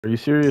Are you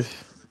serious?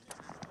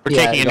 We're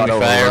taking enemy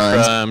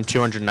fire from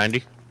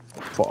 290.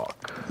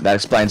 Fuck. That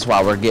explains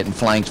why we're getting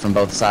flanked from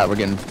both sides. We're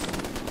getting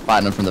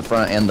fighting them from the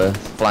front and the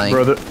flank.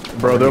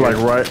 Bro, they're like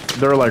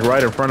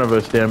right in front of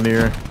us, damn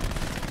near.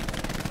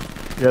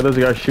 Yeah, there's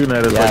a guy shooting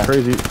at us like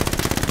crazy.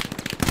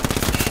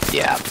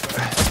 Yeah.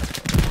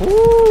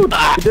 Woo!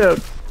 Get down!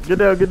 Get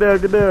down! Get down!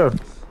 Get down!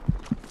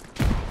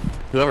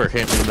 Whoever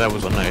hit me, that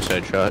was a nice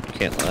headshot.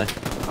 Can't lie.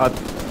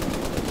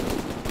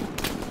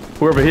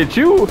 Whoever hit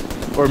you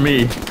or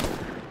me?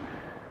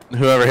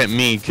 Whoever hit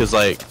me, cause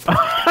like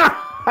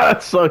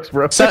that sucks,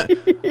 bro. So,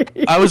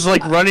 I was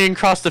like running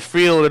across the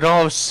field, and all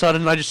of a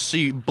sudden I just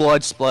see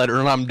blood splatter,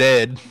 and I'm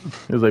dead.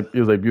 It was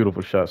like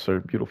beautiful shot, sir.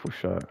 Beautiful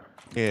shot.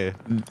 Yeah.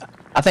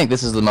 I think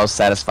this is the most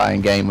satisfying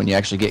game when you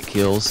actually get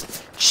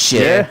kills.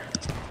 Shit. Yeah.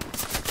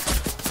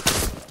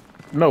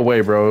 No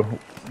way, bro.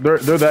 They're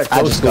that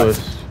close to us.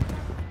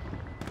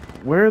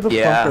 Where the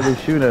fuck are they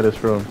shooting at us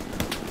from?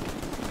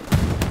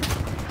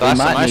 The last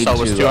time I saw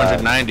was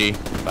 290.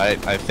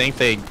 I think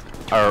they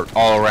are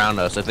all around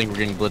us. I think we're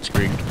getting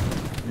blitzkrieged.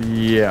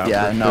 Yeah,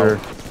 yeah, sure.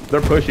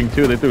 They're pushing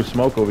too. They threw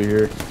smoke over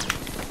here.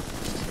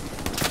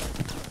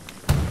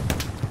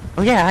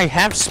 Oh yeah, I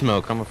have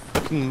smoke. I'm a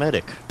fucking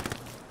medic.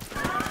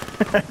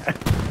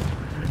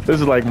 This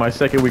is like my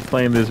second week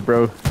playing this,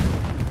 bro.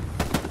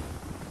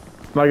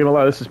 Not gonna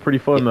lie, this is pretty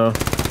fun though.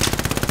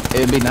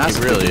 It'd be nice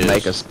if we could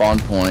make a spawn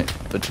point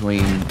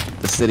between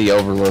the city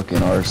overlook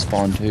and our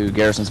spawn 2,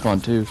 garrison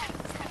spawn 2.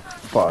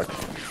 Fuck.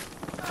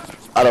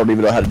 I don't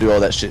even know how to do all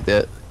that shit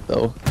yet,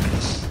 though.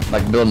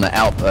 Like building an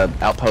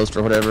outpost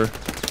or whatever.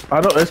 I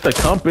know it's the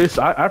compass.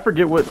 I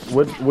forget what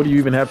do you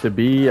even have to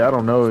be? I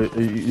don't know.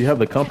 You have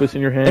the compass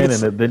in your hand,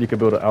 and then you can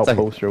build an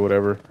outpost like or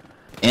whatever.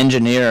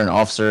 Engineer and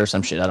officer or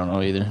some shit. I don't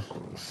know either.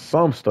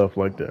 Some stuff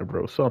like that,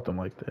 bro. Something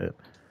like that.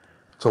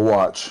 To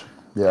watch.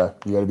 Yeah,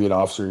 you gotta be an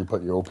officer. You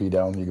put your OP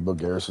down. You can build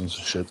garrisons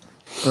and shit.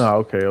 Oh,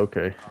 okay,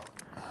 okay.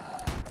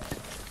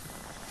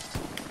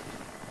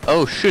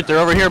 Oh shoot, they're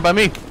over here by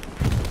me. Who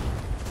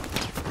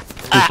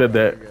said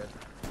that?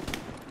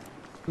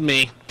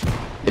 Me.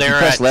 They're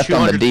at left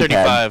on the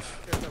D-pad.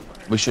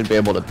 We should be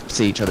able to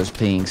see each other's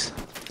pings.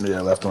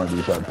 Yeah, left on the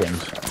D-pad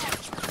pings.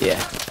 Yeah.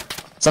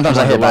 Sometimes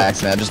I hit by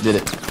accident. I just did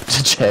it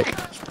to check.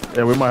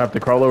 Yeah, we might have to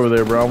crawl over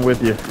there, bro. I'm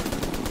with you.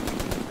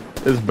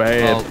 It's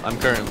bad. Well, I'm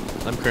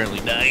currently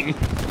dying.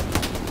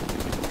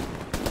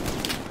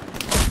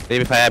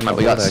 Maybe if I had my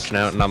bolt action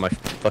out and not my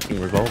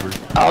fucking revolver.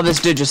 Oh, this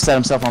dude just set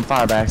himself on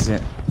fire by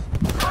accident.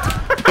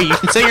 Wait, you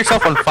can set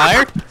yourself on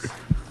fire?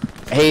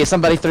 Hey,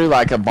 somebody threw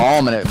like a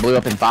bomb and it blew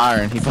up in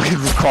fire and he fucking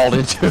crawled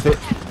into it.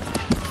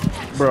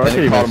 Bro, I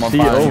can't even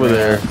see over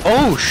there.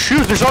 Oh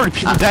shoot, there's already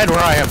people dead where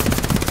I am.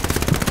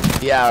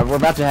 Yeah, we're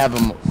about to have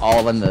them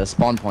all in the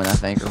spawn point, I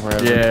think, or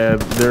wherever. Yeah,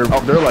 they're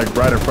like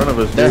right in front of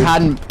us, dude.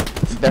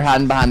 They're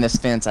hiding behind this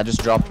fence. I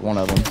just dropped one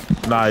of them.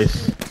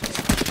 Nice.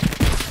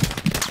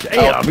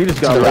 Damn, he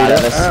just got laid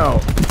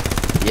out.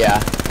 Yeah.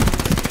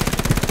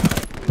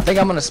 I think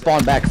I'm gonna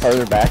spawn back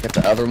further back at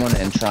the other one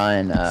and try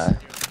and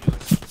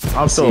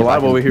I'm still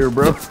alive over here,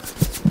 bro.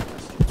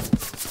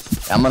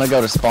 I'm gonna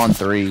go to spawn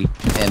 3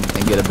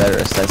 and get a better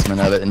assessment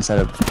of it instead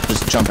of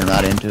just jumping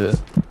right into it.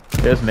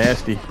 Yeah, it's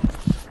nasty.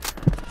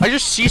 I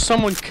just see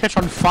someone catch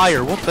on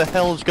fire. What the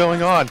hell is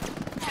going on?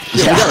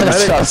 Yeah,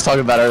 that's what I was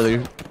talking about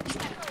earlier.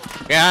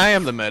 Yeah, I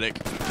am the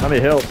medic. I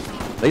need help.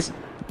 At least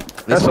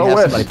we have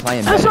somebody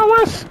playing medic.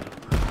 SOS!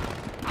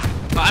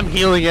 I'm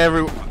healing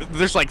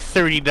there's like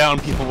 30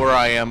 down people where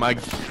I am. And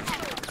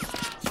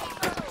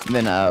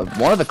then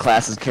one of the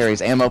classes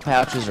carries ammo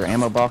pouches or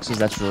ammo boxes.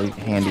 That's really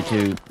handy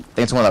too. I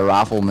think it's one of the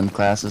rifleman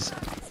classes.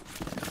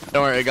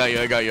 Don't worry, I got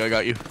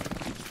you.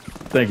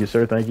 Thank you,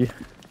 sir. Thank you.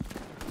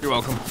 You're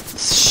welcome.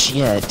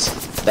 Shit.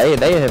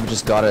 They have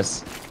just got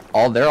us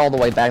they're all the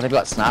way back. They've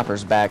got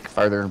snipers back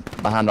further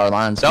behind our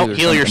lines. Don't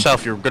heal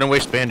yourself. You're gonna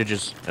waste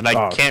bandages, and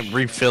I can't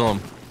refill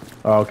them.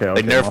 Oh, okay.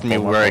 They nerfed me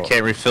where I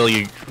can't refill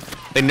you.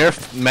 They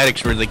nerfed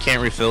medics where they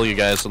can't refill you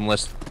guys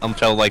unless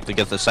until like to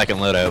get the second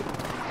loadout.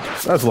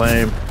 That's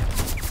lame.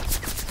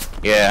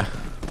 Yeah.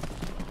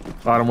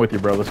 Alright, I'm with you,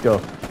 bro. Let's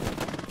go.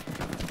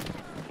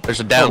 There's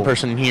a down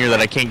person here that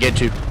I can't get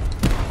to.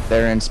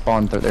 They're in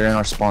spawn. They're in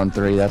our spawn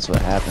 3. That's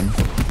what happened.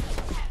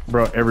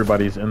 Bro,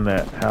 everybody's in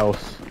that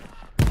house.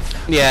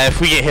 Yeah, if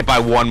we get hit by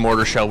one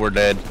mortar shell, we're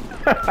dead.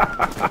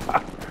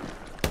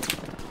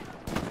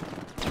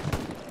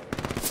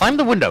 Climb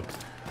the window.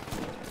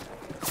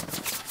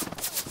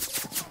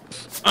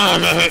 Got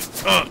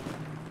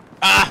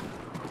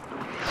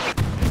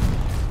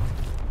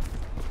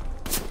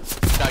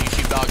you,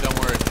 sheepdog, don't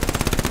worry.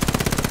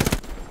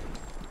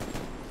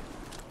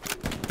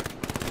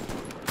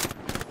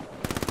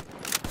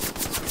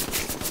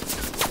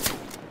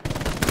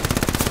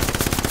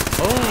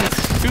 Oh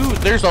shoot,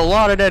 there's a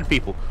lot of dead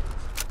people.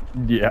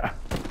 Yeah.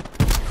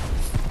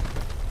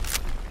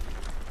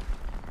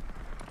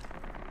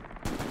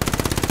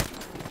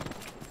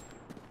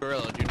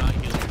 Gorilla, do not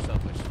heal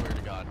yourself, I swear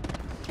to God.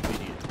 You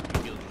idiot.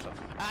 You healed yourself.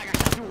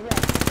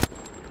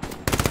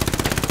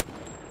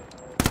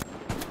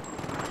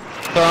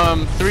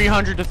 From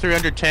 300 to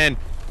 310.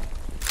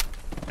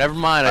 Never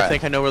mind, I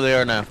think I know where they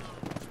are now.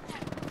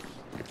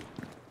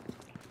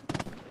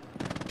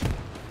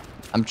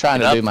 I'm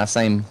trying to do my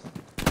same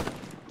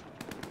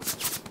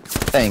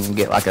thing and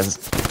get like a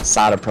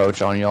side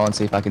approach on y'all and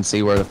see if I can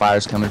see where the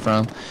fire's coming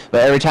from.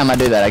 But every time I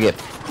do that, I get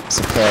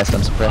suppressed.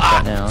 I'm suppressed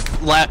right now.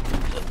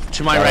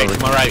 To my right, to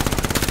my right.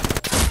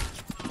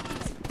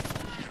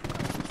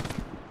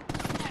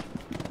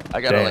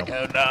 I gotta let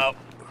go now.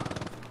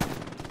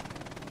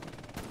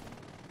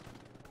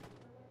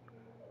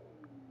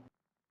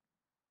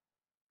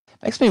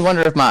 Makes me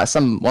wonder if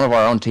one of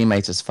our own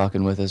teammates is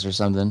fucking with us or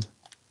something.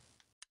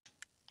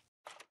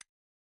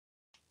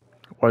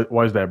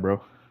 Why is that,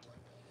 bro?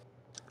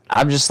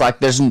 I'm just like,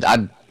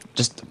 I'm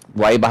just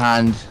way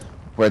behind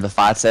where the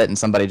fight's at, and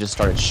somebody just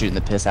started shooting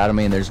the piss out of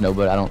me, and there's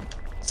nobody. I don't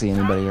see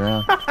anybody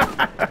around.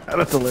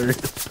 That's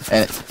hilarious.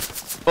 And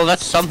Well,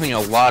 that's something a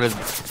lot of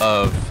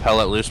Hell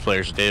Let Loose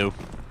players do.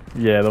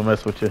 Yeah, they'll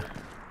mess with you.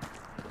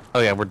 Oh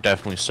yeah, we're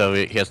definitely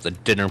Soviet. He has the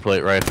dinner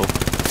plate rifle.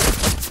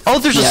 Oh,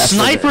 there's a Yeah,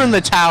 sniper in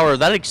the tower.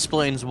 That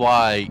explains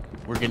why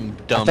we're getting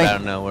dumped out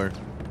of nowhere.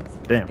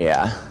 Damn.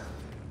 yeah,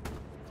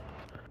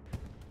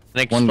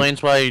 And it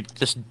explains why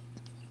this.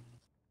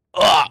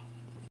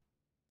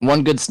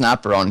 one good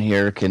sniper on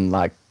here can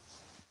like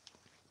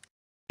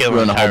Kill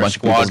ruin an a whole entire bunch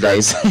of people's squadron.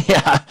 days.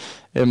 Yeah,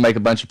 it'll make a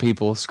bunch of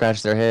people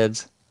scratch their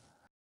heads.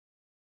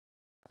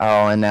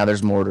 Oh, and now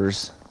there's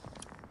mortars.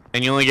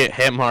 And you only get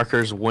hit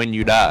markers when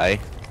you die.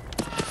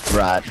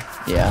 Right.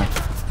 Yeah.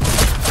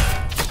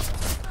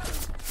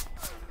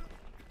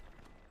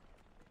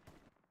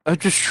 I'm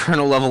just trying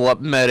to level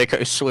up medic,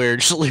 I swear.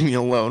 Just leave me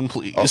alone,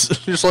 please. Oh,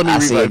 just let me I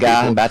revive see a guy.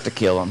 I'm people. about to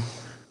kill him.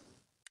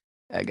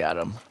 I got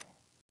him.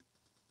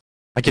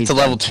 I get He's to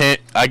level done. 10.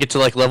 I get to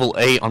like level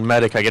 8 on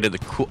medic. I get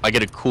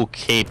a cool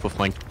cape with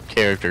my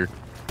character.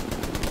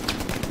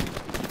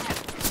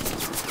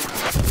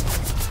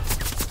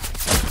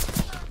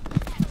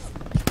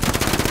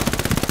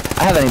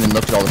 I haven't even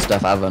looked at all the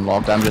stuff I've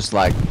unlocked. I'm just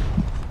like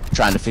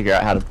trying to figure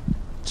out how to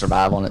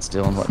survive on it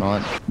still and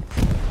whatnot.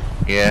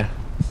 Yeah.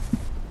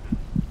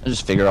 I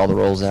just figure all the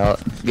roles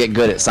out. Get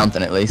good at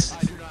something at least.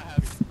 I do not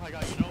have you. I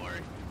got you. Don't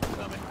worry.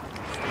 Coming.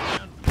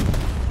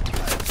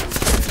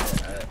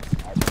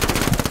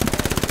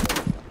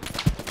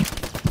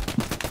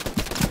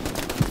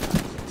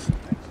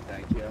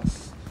 Thank you.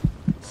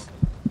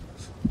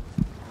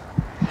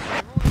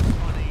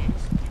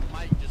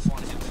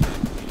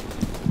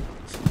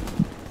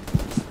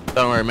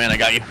 Don't worry, man. I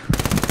got you.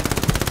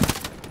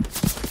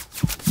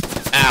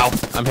 Ow!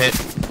 I'm hit.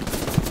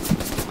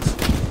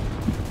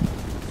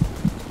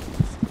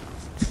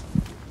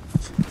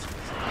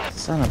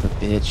 Son of a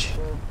bitch.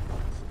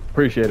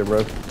 Appreciate it,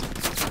 bro.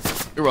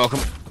 You're welcome.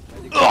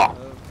 Ugh.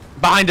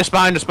 Behind us!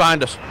 Behind us!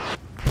 Behind us!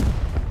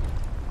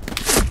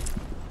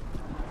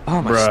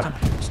 Oh my stomach.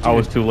 Bruh, I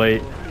was too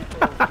late.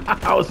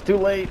 I was too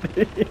late.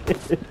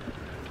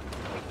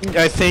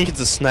 I think it's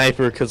a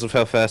sniper because of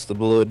how fast the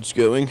blood's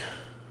going.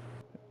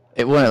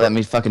 It wouldn't let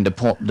me fucking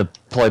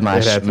deploy my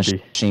It had to be.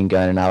 machine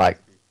gun, and I like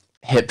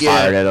hip Yeah.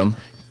 fired at him.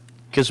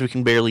 Because we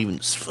can barely even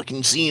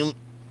fucking see him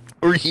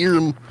or hear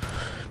him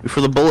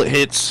before the bullet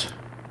hits.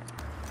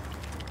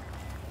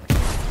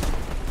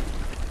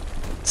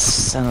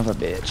 Son of a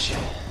bitch.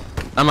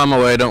 I'm on my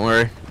way. Don't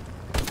worry.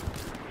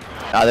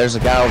 There's a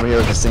guy over here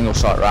with a single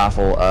shot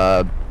rifle.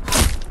 Oh,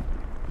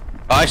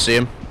 I see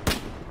him.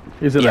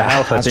 He's in the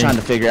house, I I was think. trying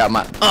to figure out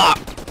my. Ah!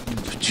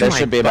 There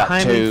should be about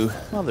Behind me. 2.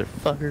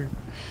 Motherfucker.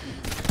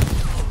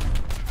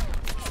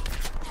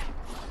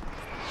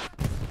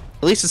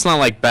 At least it's not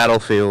like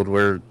Battlefield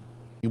where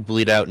you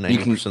bleed out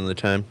 90% of the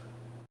time.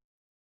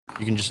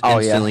 You can just Oh,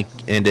 yeah. instantly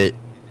end it.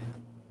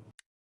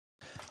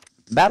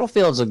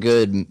 Battlefield's a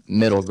good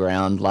middle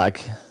ground.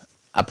 Like,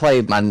 I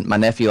play. My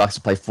nephew likes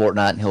to play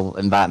Fortnite, and he'll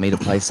invite me to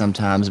play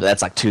sometimes, but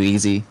that's like too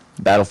easy.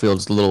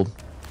 Battlefield's a little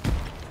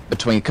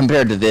between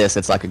compared to this.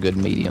 It's like a good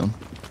medium.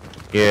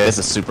 Yeah. This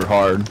is super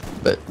hard,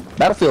 but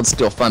Battlefield's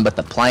still fun. But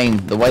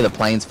the way the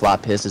planes fly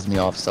pisses me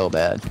off so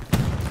bad,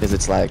 because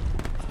it's like,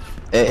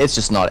 it's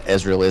just not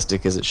as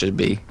realistic as it should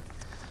be.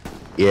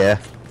 Yeah.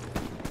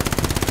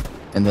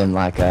 And then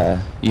like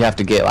you have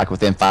to get like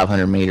within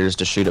 500 meters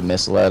to shoot a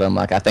missile at them.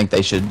 Like I think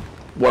they should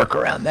work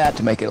around that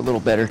to make it a little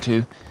better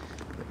too.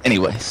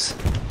 Anyways,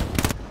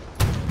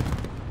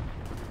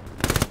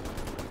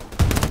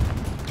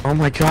 Oh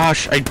my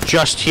gosh, I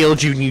just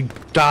healed you and you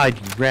died,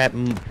 you rat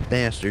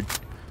bastard.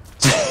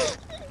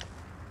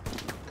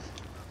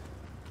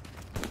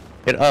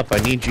 Get up, I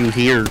need you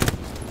here.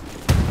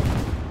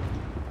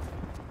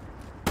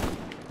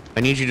 I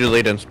need you to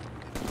lay down.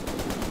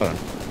 Hold on.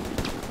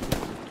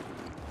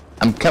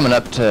 I'm coming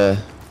up to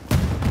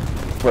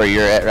where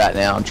you're at right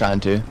now. I'm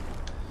trying to.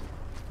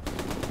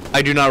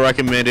 I do not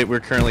recommend it. We're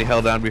currently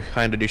held down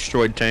behind a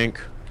destroyed tank.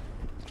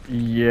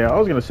 Yeah, I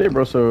was gonna say,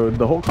 bro. So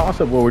the whole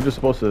concept where we're just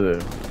supposed to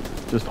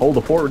just hold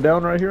the fort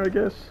down right here, I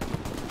guess.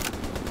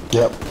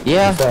 Yep.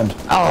 Yeah. Defend.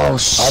 Oh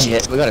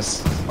shit! We got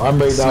a. I'm right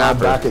now. I'm Sniper.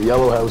 back at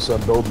Yellow House.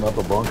 I'm building up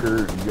a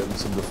bunker and getting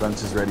some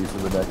defenses ready for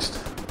the next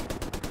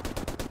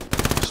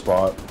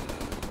spot.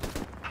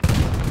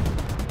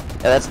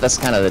 Yeah, that's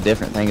kind of the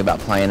different thing about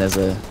playing as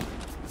a.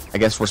 I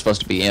guess we're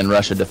supposed to be in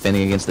Russia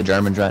defending against the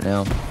Germans right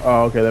now.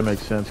 Oh, okay, that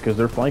makes sense because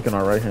they're flanking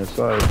our right hand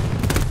side.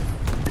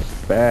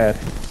 Bad.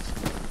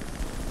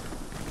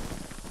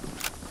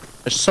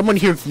 There's someone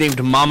here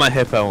named Mama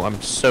Hippo.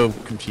 I'm so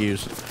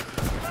confused.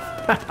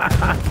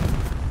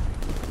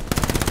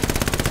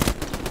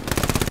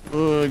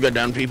 Got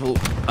down people.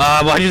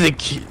 Why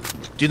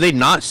do they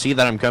not see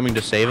that I'm coming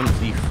to save them?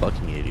 You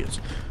fucking idiots.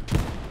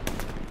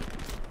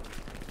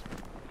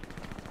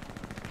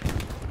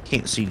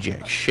 Can't see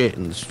jack shit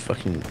in this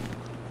fucking.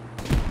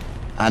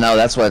 I know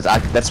that's what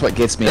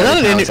gets me.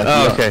 Every time. It's like,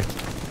 oh, okay.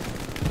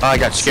 Oh, I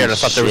got scared. I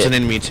thought there was an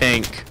enemy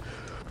tank.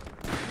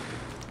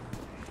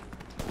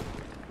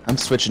 I'm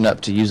switching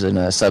up to using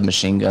a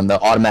submachine gun, the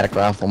automatic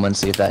rifleman.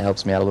 See if that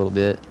helps me out a little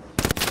bit.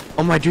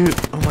 Oh my dude!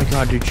 Oh my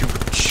god, dude! You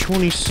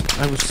 20.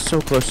 I was so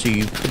close to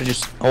you. You could have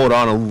just hold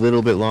on a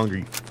little bit longer,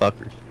 you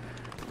fuckers.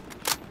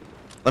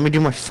 Let me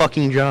do my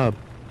fucking job.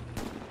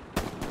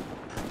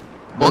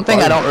 One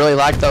thing I don't really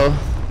like though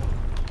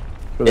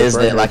is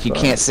that like you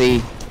can't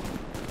see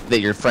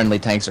that your friendly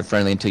tanks are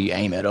friendly until you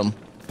aim at them,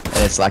 and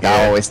it's like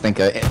I always think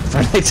a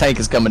friendly tank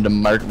is coming to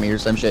murk me or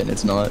some shit, and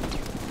it's not.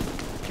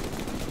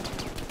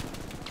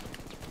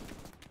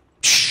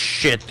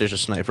 Shit! There's a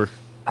sniper.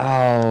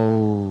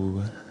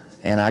 Oh,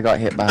 and I got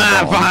hit by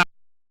a bomb.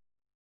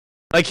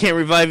 I can't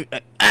revive.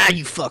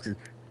 You fucker!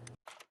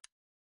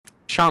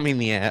 Shot me in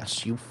the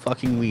ass, you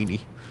fucking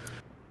weenie.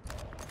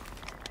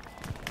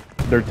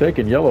 They're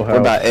taking Yellow House. We're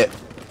about it.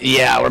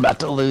 Yeah, we're about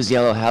to lose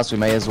Yellow House. We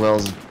may as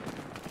well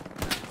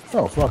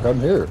Oh fuck, I'm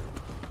here.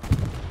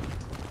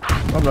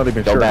 I'm not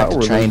even go sure back how to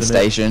we're train losing it.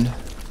 station.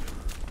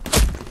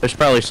 There's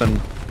probably some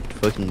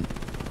fucking.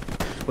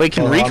 Wait,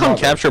 can I'm Recon not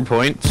capture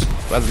points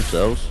by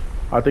themselves?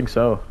 I think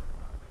so.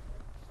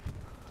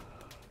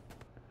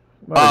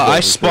 I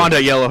spawned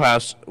at Yellow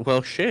House.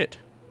 Well, shit.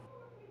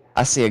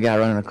 I see a guy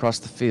running across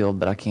the field,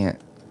 but I can't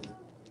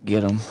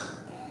get him.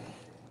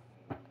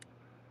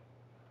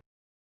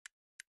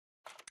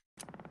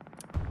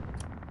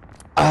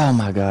 Oh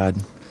my god.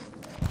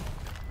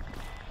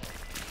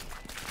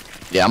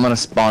 Yeah, I'm gonna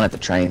spawn at the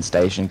train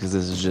station because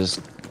this is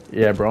just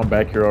Yeah, bro, I'm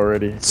back here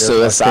already. There's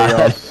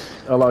suicide.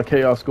 A lot of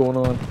chaos going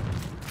on.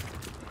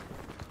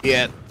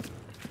 Yeah.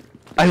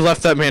 I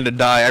left that man to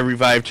die. I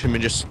revived him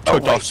and just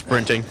took off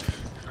sprinting.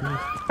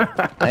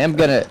 I'm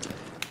gonna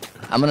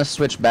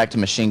switch back to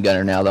machine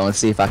gunner now though and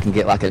see if I can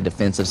get like a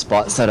defensive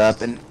spot set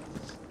up and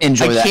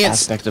enjoy that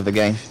aspect of the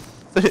game.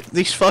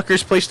 These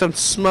fuckers placed on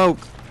smoke.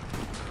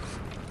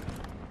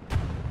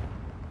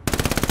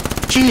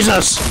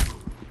 Jesus!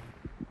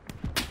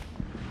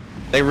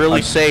 They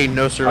really say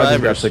no I just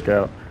survivors. got took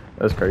out.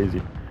 That's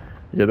crazy.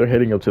 Yeah, they're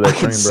heading up to that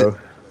train, bro.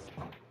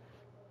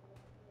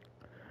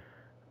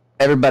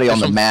 Everybody on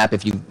the map,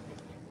 if you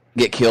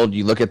get killed,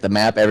 you look at the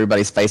map,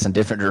 everybody's facing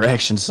different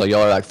directions, so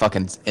y'all are like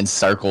fucking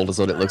encircled is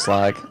what it looks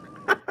like.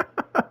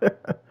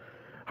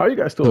 How are you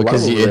guys still alive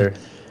Because over there?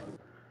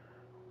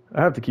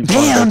 I have to keep.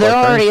 Damn, they're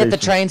already at the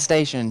train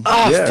station.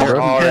 Oh, Yeah, they're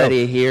bro.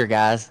 already here,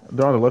 guys.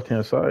 They're on the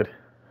left-hand side.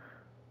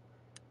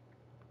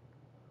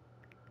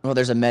 Well,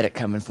 there's a medic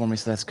coming for me,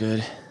 so that's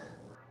good.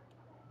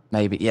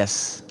 Maybe,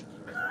 yes.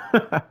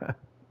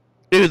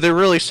 Dude, they're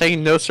really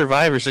saying no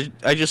survivors.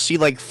 I just see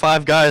like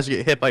 5 guys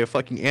get hit by a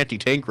fucking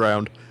anti-tank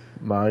round.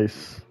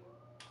 Nice.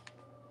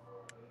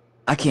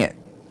 I can't.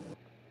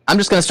 I'm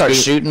just gonna start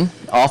shooting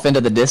off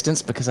into the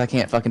distance because I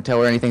can't fucking tell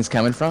where anything's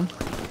coming from.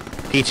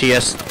 This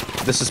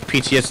is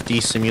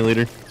PTSD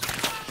simulator.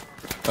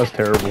 That's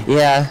terrible.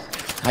 Yeah,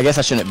 I guess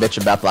I shouldn't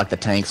bitch about like the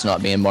tanks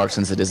not being marked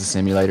since it is a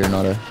simulator,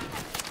 not a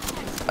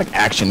like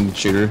action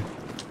shooter.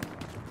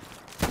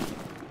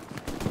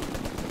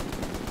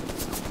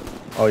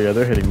 Oh yeah,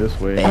 they're heading this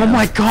way. Damn. Oh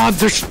my god,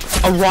 there's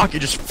a rocket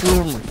just flew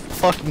over my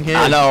fucking head.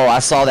 I know, I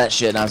saw that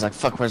shit and I was like,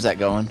 fuck, where's that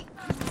going?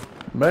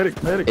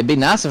 Medic, medic. It'd be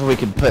nice if we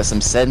could put some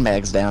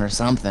sedmags down or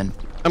something.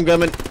 I'm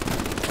coming.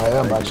 I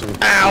am actually.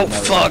 Ow,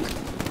 fuck.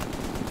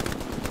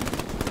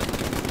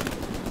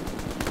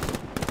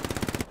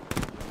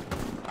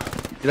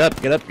 Get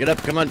up, get up, get up,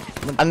 come on.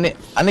 I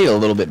need a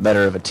little bit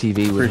better of a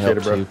TV would Appreciate help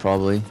it, bro. too,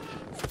 probably.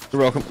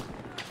 You're welcome.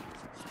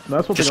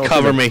 That's what Just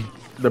cover me.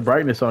 The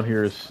brightness on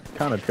here is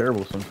kind of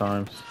terrible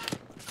sometimes.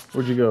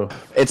 Where'd you go?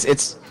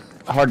 It's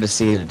hard to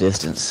see at a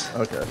distance.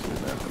 Okay, I see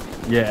that.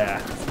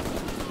 Yeah.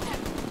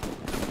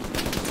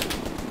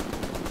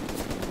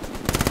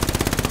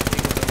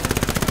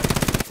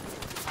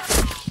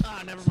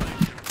 Ah, never mind.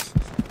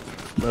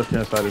 Left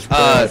hand side is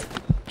bad.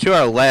 To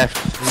our left,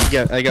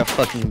 I got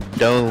fucking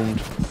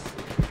domed.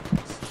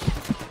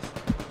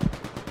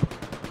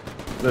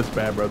 That's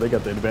bad, bro. They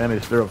got the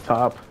advantage. They're up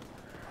top.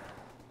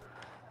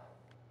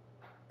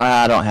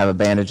 I don't have a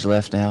bandage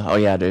left now. Oh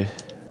yeah, I do.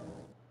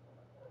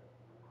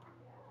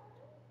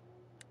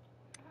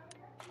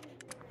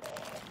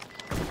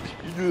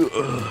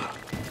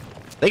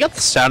 They got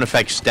the sound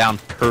effects down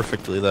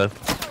perfectly though.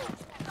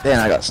 Then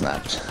I got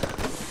sniped.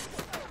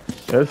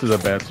 Yeah, this is a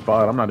bad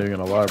spot. I'm not even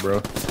gonna lie, bro.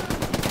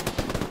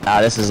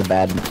 This is a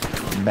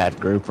bad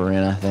group we're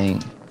in, I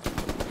think,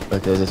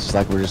 because it's just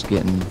like we're just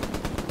getting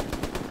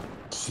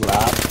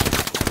Lap.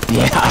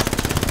 Yeah.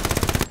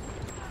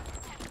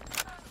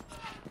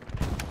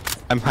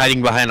 I'm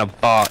hiding behind a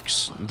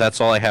box.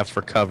 That's all I have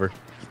for cover.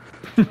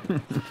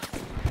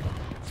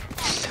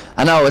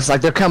 I know, it's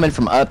like they're coming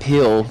from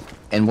uphill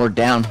and we're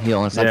downhill.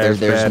 And it's like Yeah, it's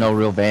there's bad. no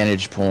real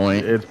vantage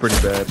point. It's pretty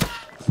bad.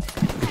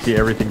 You see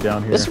everything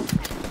down here. This-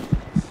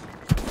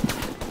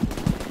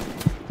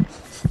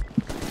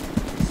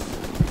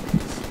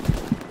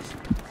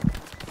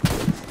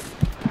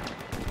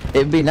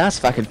 It'd be nice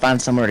if I could find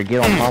somewhere to get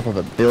on top of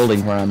a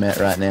building where I'm at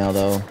right now,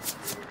 though.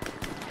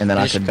 And then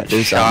I Just could got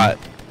do shot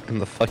something. in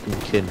the fucking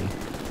kidney.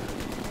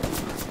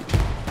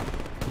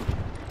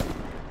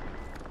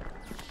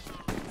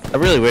 I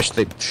really wish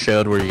they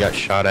showed where you got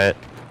shot at.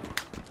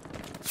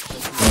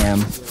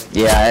 Damn.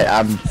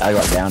 Yeah, I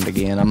got downed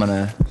again. I'm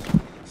gonna...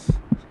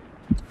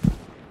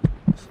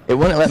 It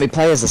wouldn't let me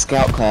play as a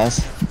scout class.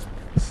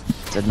 It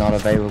said not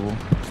available.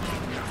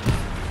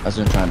 I was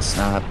gonna try and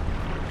snipe.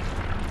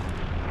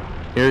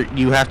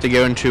 You have to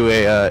go into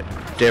a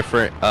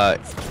different,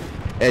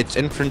 it's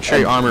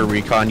infantry armor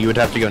recon. You would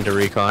have to go into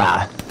recon.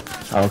 Ah.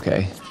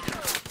 Okay.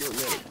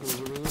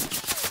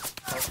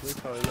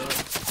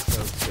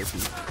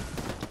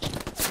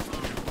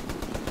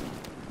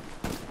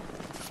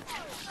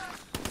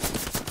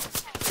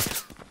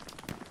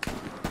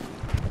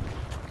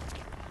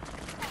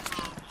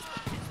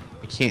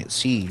 I can't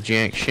see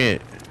jack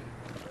shit.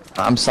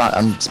 I'm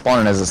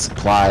spawning as a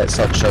supply. It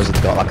shows it's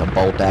got like a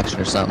bolt action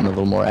or something a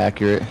little more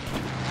accurate.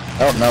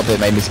 Oh, nope, it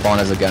made me spawn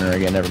as a gunner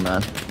again. Never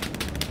mind.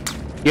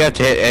 You have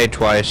to hit A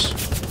twice.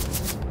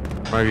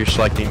 Or you're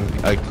selecting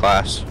a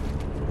class.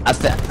 I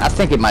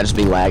think it might just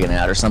be lagging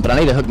out or something. I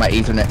need to hook my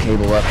Ethernet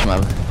cable up to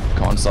my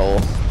console.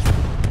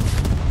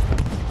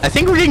 I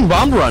think we're getting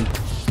bomb run.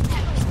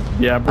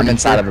 Yeah, I'm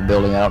inside of a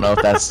building. I don't know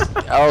if that's...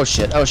 Oh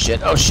shit, oh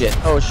shit, oh shit,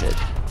 oh shit.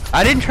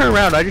 I didn't turn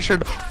around. I just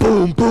heard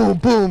boom, boom,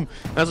 boom.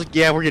 I was like,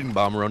 yeah, we're getting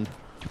bomb run.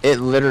 It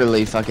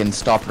literally fucking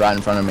stopped right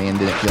in front of me and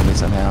didn't kill me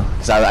somehow.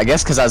 I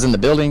guess because I was in the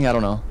building, I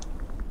don't know.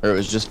 Or it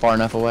was just far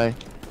enough away.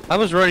 I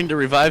was running to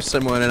revive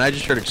someone and I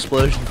just heard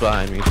explosions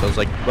behind me. So I was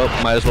like, well,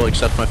 might as well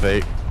accept my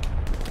fate.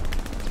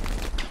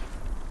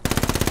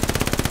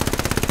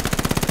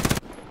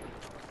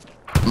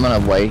 I'm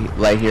gonna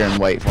lay here and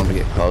wait for him to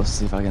get close,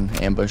 see if I can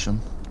ambush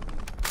him.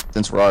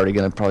 Since we're already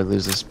gonna probably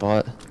lose this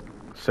spot.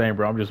 Same,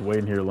 bro. I'm just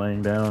waiting here,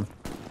 laying down.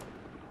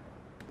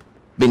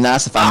 Be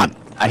nice if I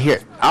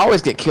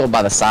always get killed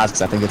by the sides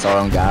because I think it's our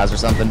own guys or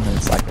something. And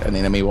it's like an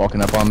enemy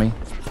walking up on me.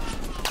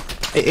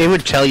 It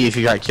would tell you if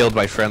you got killed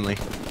by friendly.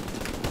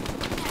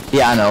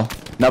 Yeah, I know.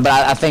 No, but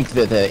I think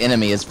that the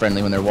enemy is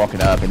friendly when they're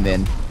walking up and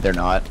then they're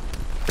not.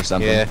 Or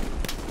something. Yeah.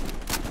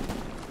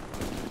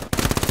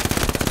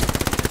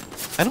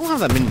 I don't have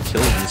that many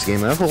kills in this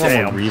game. I have a lot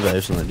more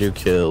revives than I do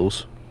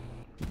kills.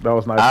 That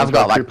was nice. I've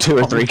got like 2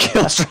 or 3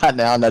 kills right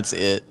now and that's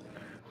it.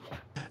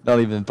 Not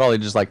even, probably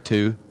just like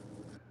 2.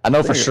 I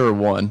know for sure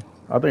 1.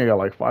 I think I got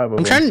like 5 of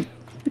I'm them.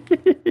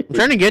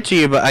 trying to get to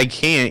you, but I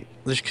can't.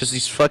 Just because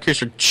these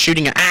fuckers are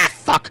shooting at. Ah,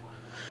 fuck!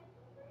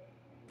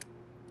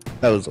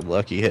 That was a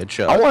lucky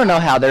headshot. I want to know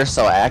how they're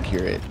so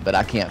accurate, but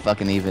I can't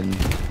fucking even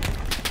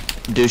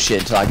do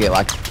shit until I get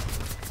like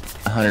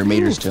 100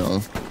 meters to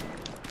them.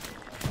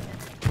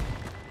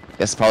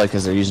 Guess probably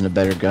because they're using the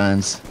better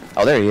guns.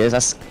 Oh, there he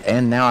is.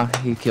 And now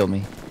he killed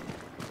me.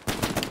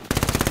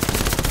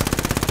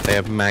 They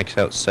have maxed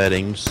out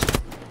settings.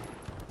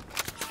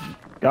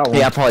 Got one.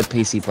 Yeah, probably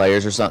PC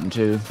players or something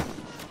too.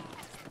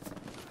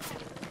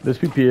 This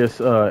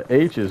PPS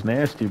H is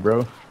nasty,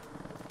 bro.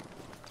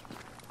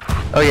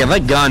 Oh yeah,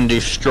 that gun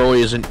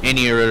destroys in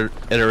any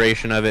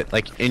iteration of it.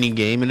 Like any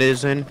game it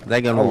is in, that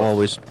gun will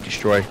always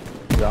destroy.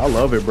 Yeah, I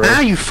love it, bro. Ah,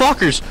 you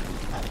fuckers!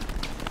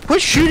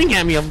 Quit shooting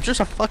at me, I'm just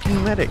a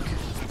fucking medic.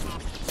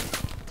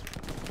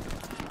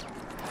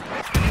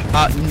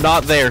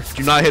 Not there.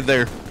 Do not hit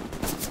there.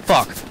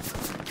 Fuck.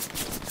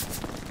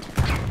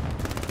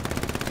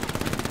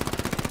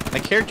 My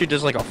character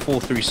does like a full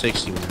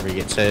 360 whenever he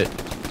gets hit.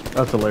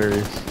 That's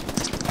hilarious.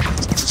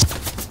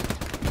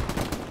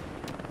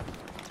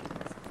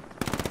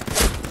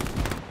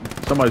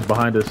 Somebody's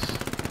behind us.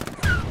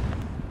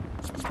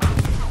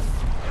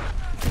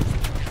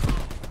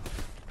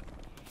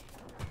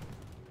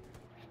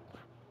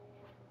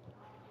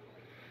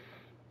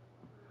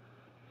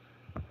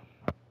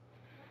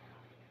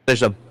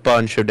 There's a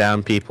bunch of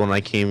down people and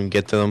I can't even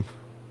get to them.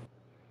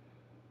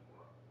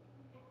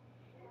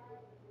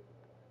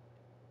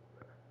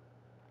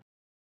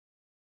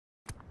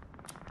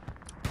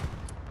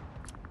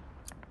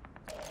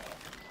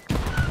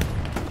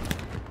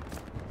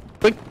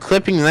 Quit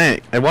clipping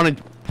that. I wanted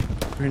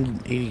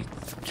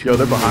 182. Yo,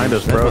 they're behind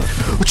us, bro.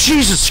 Oh,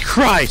 Jesus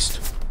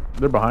Christ!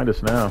 They're behind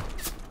us now.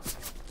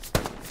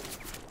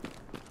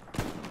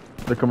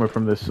 They're coming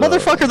from this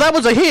Motherfucker, that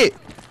was a hit!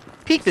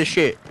 Peek this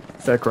shit.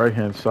 back right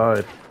hand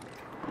side.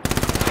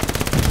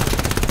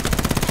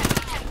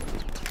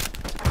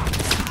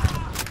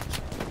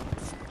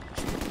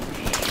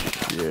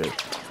 Yeah.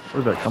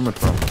 Where's that coming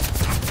from?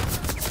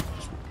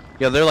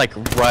 Yeah, they're like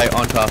right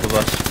on top of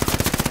us.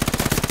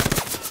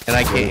 And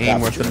I can't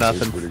aim worth It's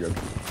nothing. pretty good.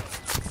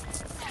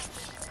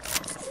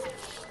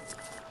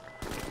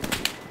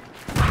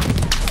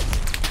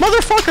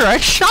 Motherfucker, I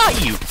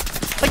shot you!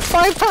 Like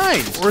 5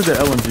 times! Where's the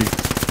LMG?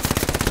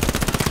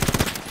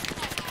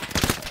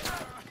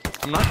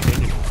 I'm not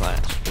changing class,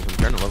 because I'm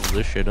trying to level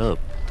this shit up.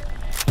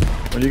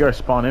 When you guys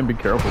spawn in, be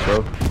careful,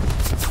 bro.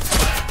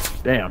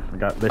 Damn, I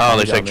got. Oh,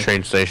 there's like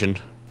train station.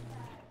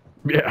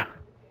 Yeah.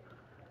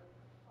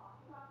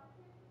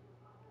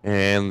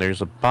 And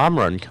there's a bomb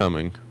run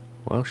coming.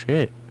 Well,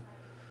 shit.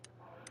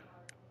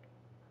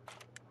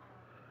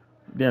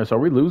 Yeah, so are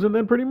we losing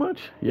then, pretty much?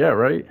 Yeah,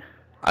 right?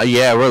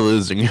 Yeah, we're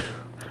losing.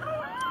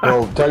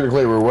 Well,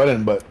 technically we're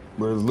winning, but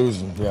we're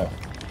losing. Yeah.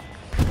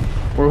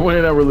 We're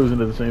winning and we're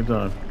losing at the same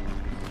time.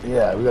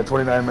 Yeah, we got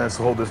 29 minutes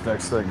to hold this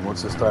next thing.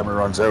 Once this timer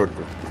runs out,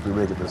 if we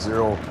make it to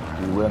 0,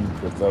 we win.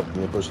 If not,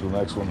 we push to the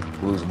next one,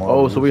 lose them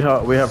all. Oh, so we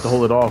have to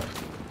hold it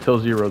off till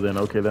 0 then.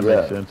 Okay, that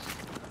makes sense.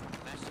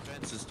 Nice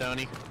defenses,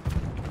 Tony.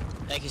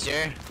 Thank you,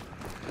 sir.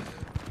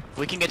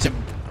 We can get some.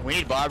 We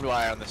need barbed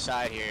wire on the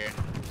side here.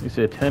 You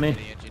said 10 The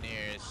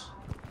engineers.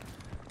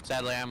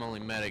 Sadly, I'm only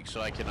medic, so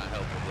I cannot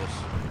help with this.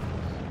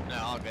 No,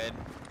 all good.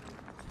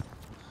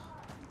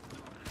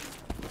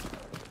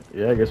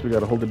 Yeah, I guess we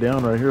gotta hold it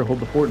down right here. Hold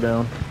the fort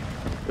down.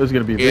 This is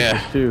gonna be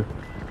vicious too.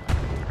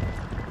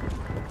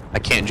 I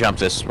can't jump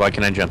this. Why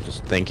can I jump this?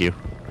 Thank you.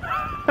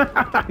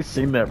 I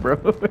seen that, bro.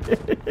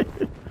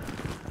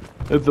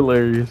 That's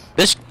hilarious.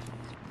 This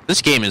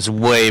game is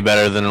way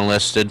better than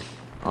Enlisted.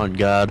 On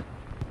God.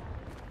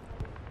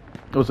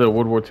 Was that a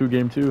World War II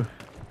game too?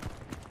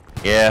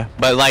 Yeah,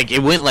 but like it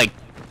went like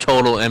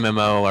total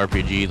MMO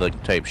RPG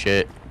like type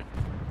shit.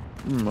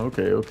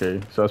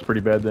 Okay. So that's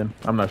pretty bad then.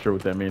 I'm not sure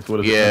what that means.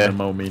 What does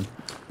MMO mean?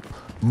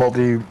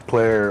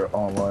 Multiplayer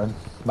online.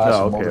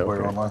 Massive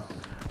multiplayer online.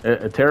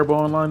 A terrible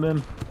online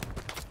then?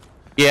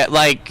 Yeah,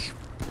 like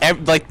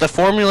the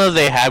formula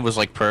they had was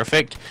like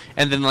perfect,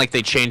 and then like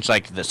they changed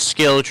like the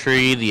skill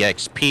tree, the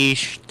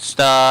XP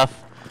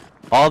stuff,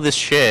 all this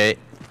shit,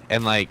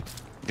 and like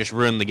just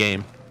ruined the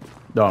game.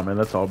 Oh man,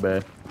 that's all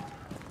bad.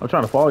 I'm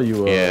trying to follow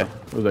you. Yeah.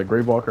 Was that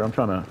Grey Walker? I'm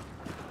trying to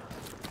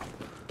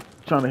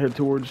head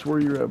towards where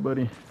you're at,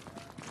 buddy.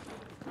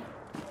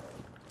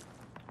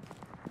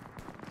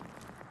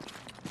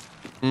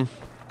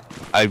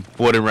 I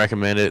wouldn't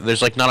recommend it.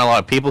 There's like not a lot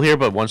of people here,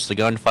 but once the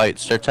gunfight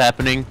starts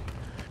happening,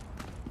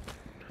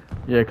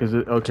 Yeah, because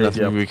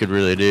nothing we could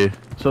really do.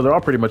 So they're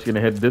all pretty much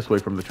gonna head this way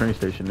from the train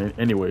station,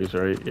 anyways,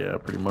 right? Yeah,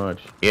 pretty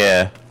much.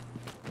 Yeah.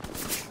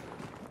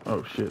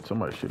 Oh shit!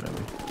 Somebody's shooting at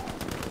me.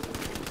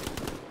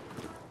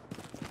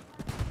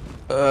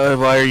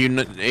 Why are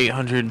you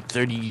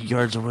 830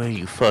 yards away,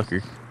 you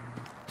fucker?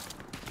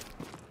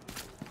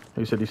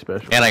 He said he's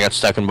special. And I got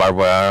stuck in barbed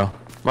wire.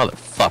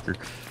 Motherfucker.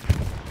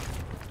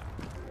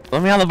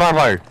 Let me on the barbed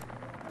wire.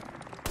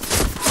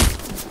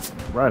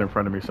 Right in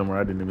front of me somewhere.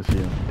 I didn't even see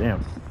him.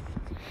 Damn.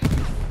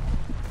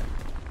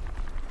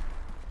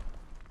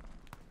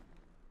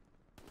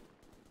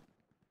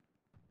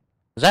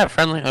 Is that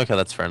friendly? Okay,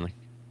 that's friendly.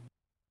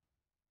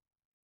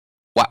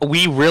 Wow,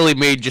 we really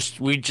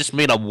just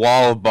made a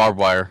wall of barbed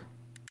wire.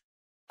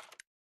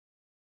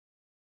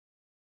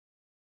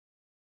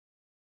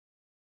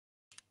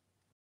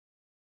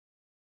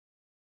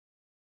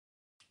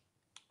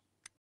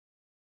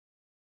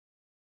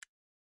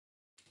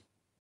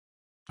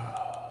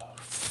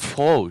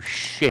 Oh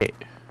shit.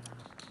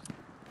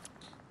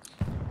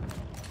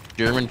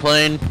 German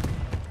plane.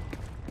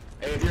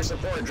 Hey, if you're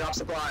support, drop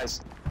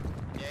supplies.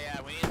 Yeah,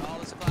 we need all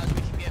the supplies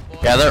we can get, boys.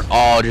 Yeah, they're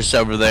all just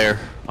over there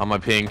on my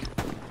ping.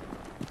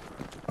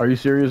 Are you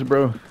serious,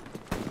 bro?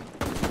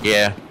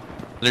 Yeah.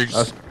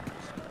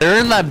 They're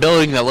in that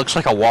building that looks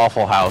like a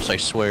Waffle House, I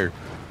swear.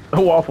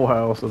 A Waffle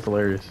House. That's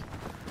hilarious.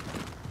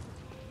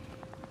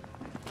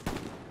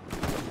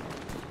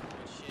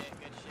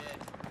 Good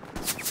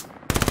shit.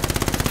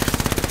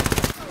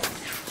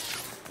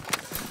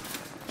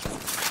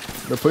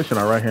 They're pushing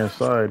our right-hand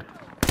side.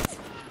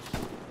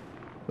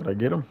 Did I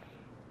get him?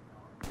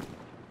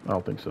 I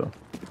don't think so.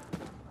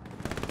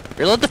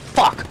 Reload the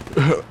fuck!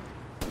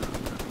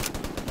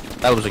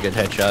 That was a good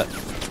headshot.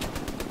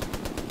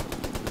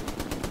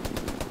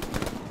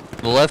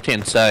 The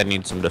left-hand side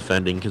needs some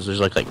defending because there's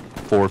like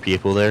 4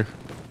 people there.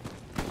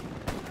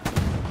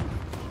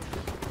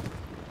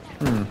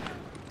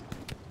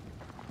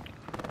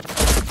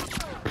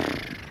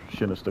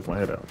 Shouldn't have stuck my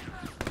head out.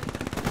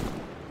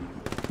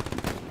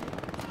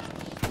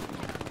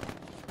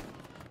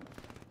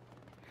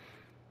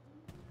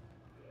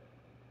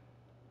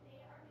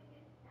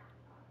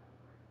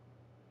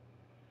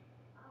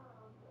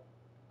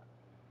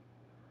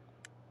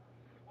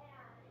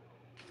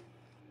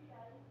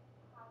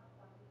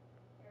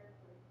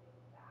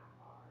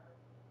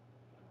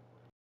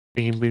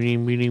 Beam,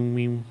 beam, beam,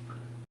 beam.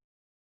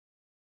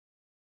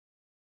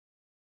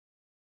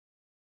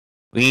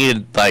 We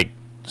need to like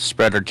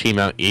spread our team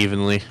out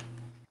evenly.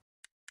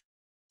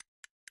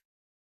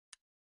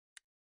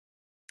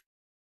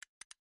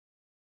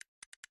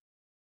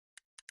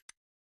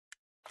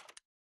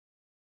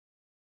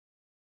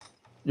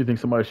 You think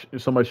somebody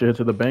should head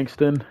to the banks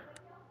then?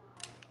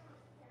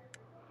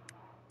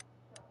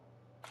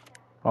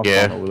 I'll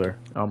Yeah. spawn over there.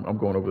 I'm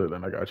going over there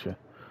then. I got you.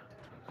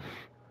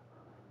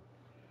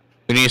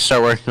 need to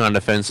start working on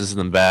defenses in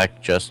the back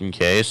just in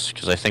case,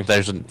 because I think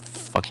there's a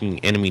fucking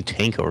enemy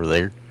tank over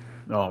there.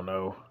 Oh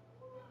no.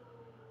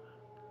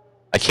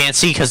 I can't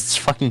see because it's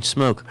fucking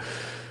smoke.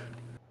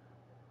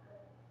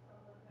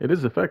 It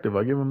is effective,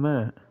 I give him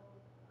that.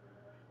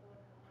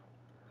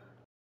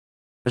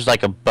 There's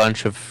like a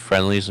bunch of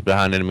friendlies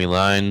behind enemy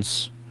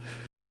lines.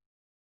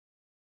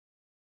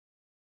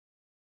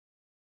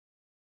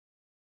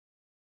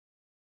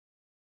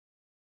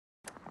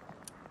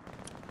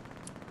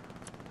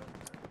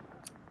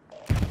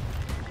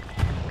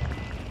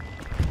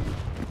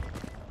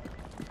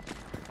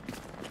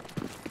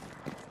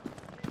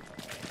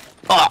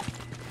 Oh!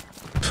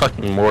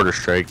 Fucking mortar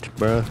striked,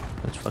 bruh.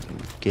 That's fucking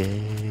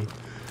gay.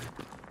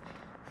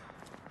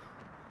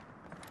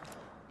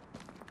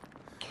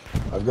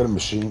 I've got a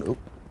machine. Oop,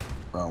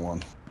 wrong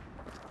one.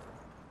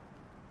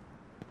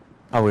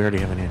 Oh, we already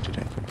have an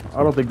anti-tank.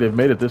 I don't think they've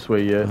made it this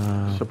way yet,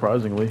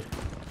 surprisingly.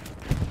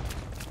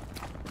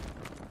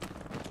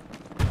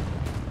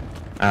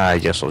 I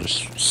guess I'll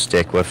just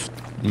stick with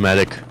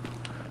medic.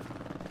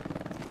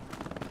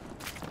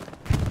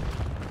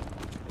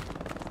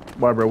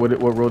 Why, bro?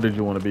 What road did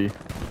you want to be?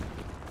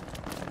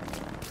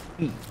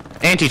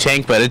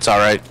 Anti-tank, but it's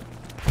alright.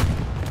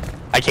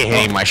 I can't hit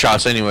any of my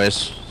shots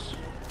anyways.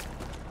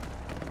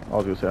 I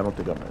was gonna say, I don't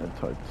think I'm an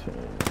anti-tank.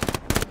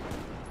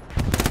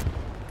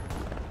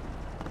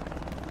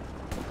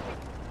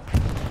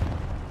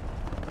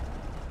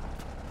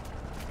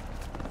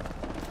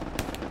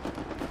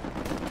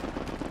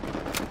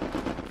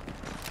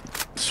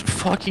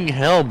 Fucking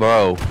hell,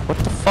 bro. What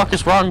the fuck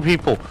is wrong,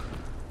 people?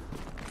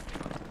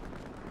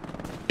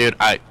 Dude,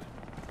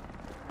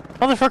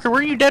 Motherfucker,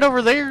 were you dead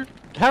over there?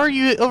 How are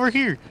you over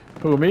here?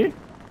 Who, me?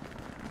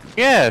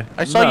 Yeah,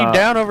 I saw Nah. you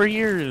down over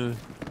here.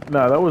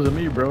 Nah, that wasn't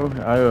me, bro.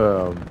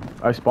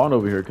 I spawned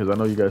over here because I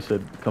know you guys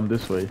said come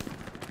this way.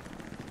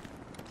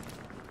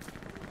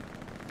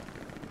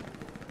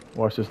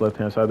 Watch this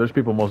left-hand side. There's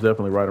people most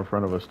definitely right in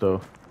front of us,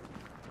 though.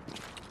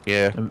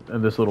 Yeah.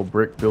 And this little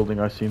brick building,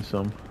 I seen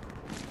some.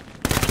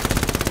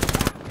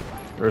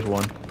 There's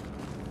one.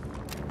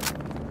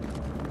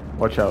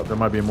 Watch out, there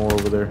might be more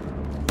over there.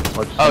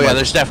 Watch, Oh yeah,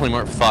 there's definitely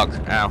more. Fuck.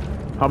 Ow.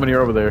 How many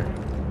are over there?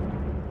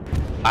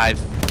 I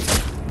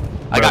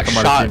Bro, got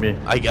somebody shot. seen me.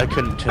 I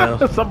couldn't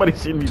tell. Somebody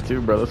seen me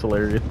too, bro. That's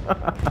hilarious.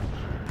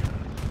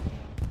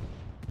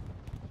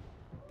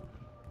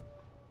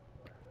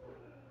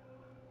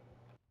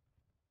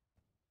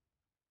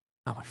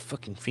 Oh, my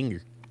fucking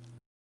finger.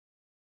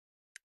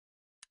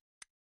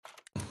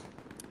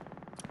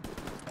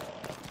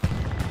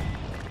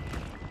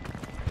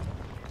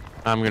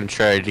 I'm gonna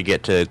try to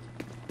get to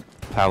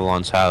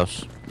Pavlon's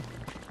house.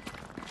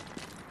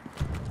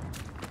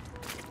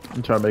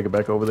 I'm trying to make it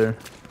back over there.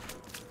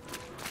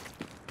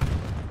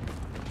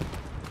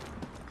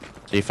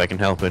 See if I can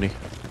help any.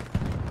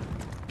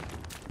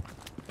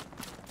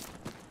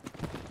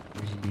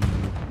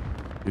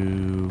 3,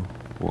 2,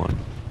 1.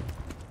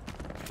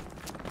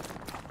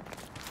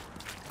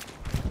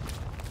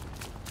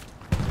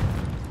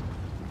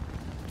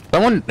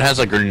 Someone has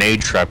a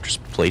grenade trap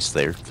just placed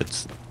there. If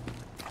it's...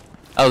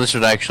 Oh,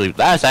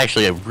 that's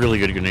actually a really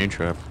good grenade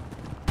trap.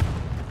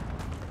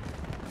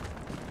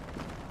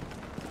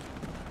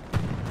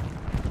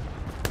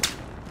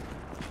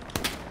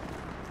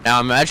 Now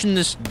imagine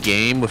this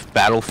game with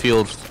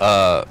Battlefield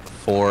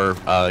 4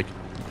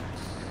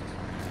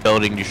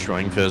 building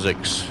destroying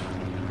physics.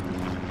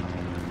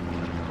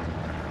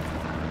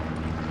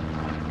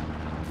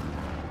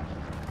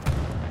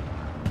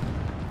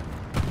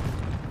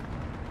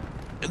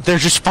 They're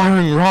just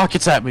firing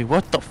rockets at me.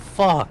 What the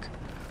fuck?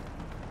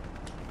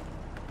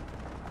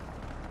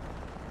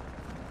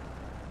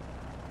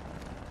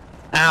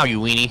 Ow,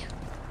 you weenie.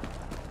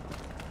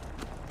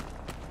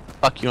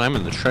 Fuck you, I'm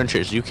in the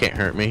trenches. You can't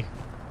hurt me.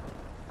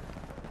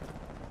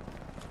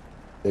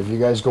 If you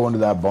guys go into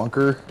that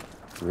bunker,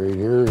 right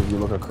here, if you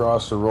look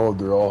across the road,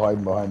 they're all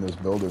hiding behind this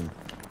building.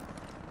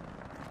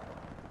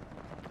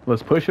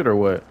 Let's push it or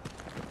what?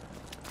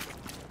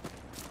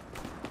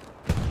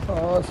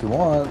 Oh, if you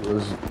want,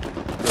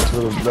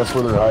 that's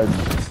where they're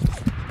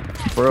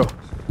hiding. Bro,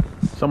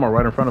 some are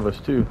right in front of us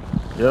too.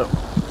 Yep.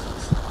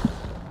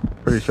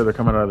 Pretty sure they're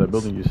coming out of that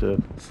building you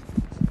said.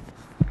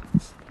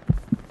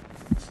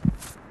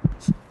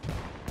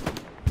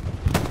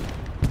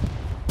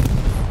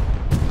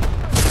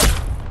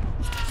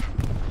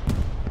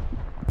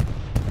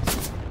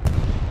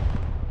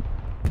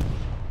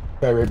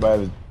 Guy right by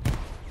the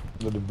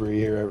debris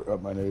here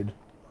up my nade.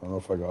 I don't know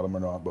if I got him or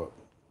not, but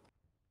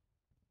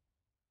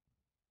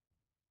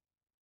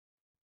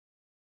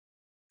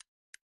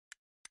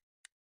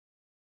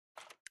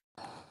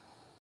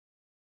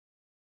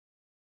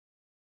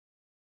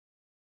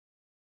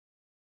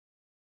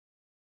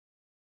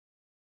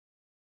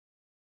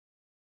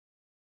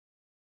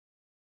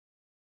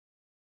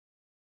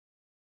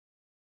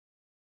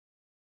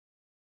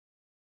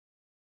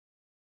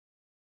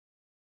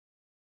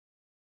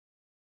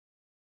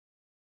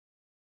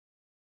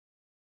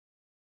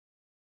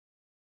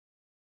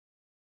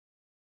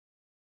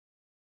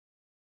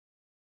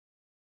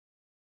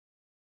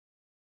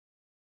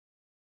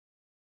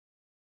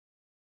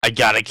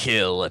got a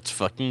kill. Let's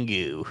fucking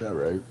go. Yeah,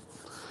 right.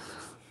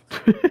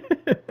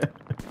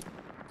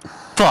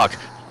 Fuck.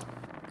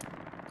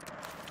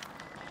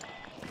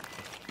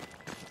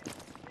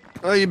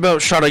 Oh, you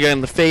about shot a guy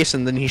in the face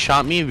and then he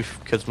shot me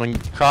because my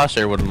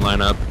crosshair wouldn't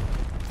line up.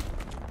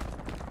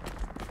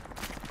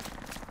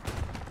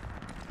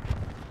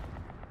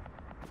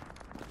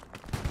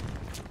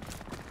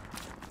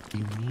 What do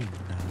you mean,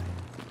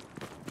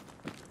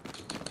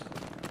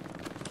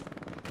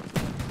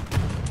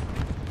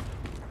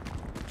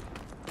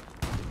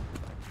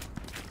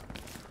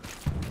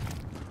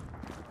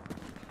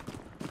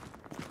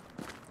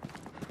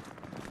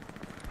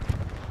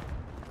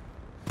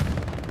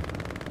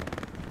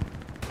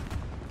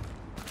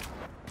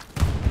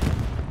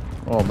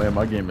 Oh man,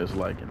 my game is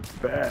lagging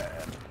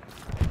bad.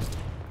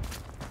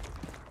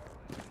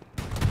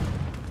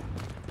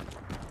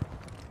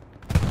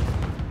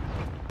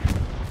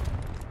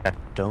 Got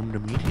domed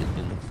immediately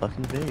in the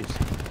fucking face.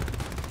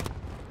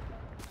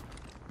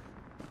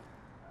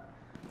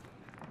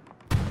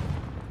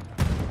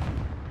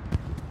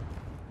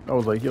 I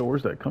was like, yo,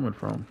 where's that coming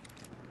from?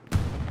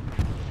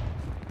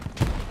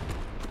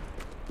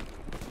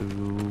 2,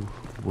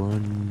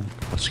 1,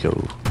 let's go.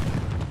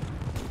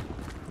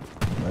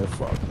 Oh,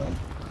 fuck, man.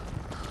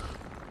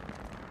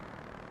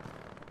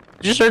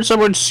 Just heard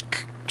someone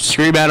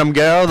scream at him,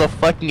 "Go the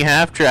fucking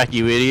half track,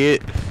 you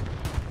idiot!"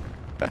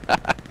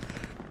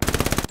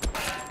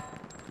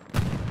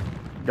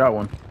 Got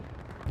one.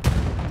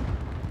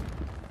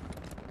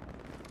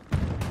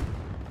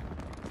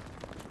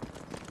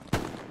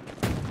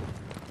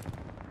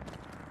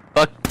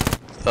 Fuck.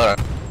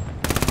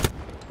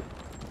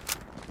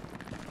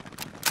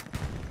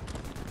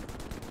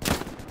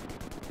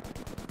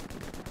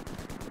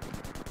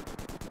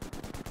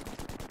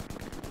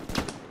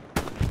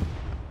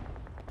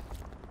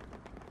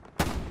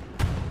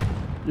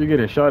 You're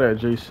getting shot at,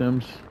 J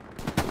Sims.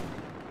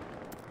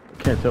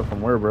 Can't tell from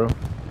where, bro.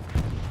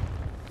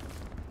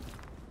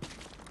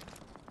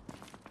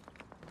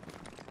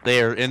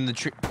 They are in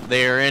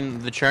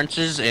the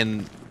trenches,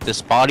 and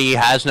this body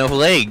has no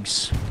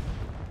legs.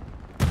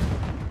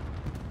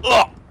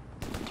 Ugh!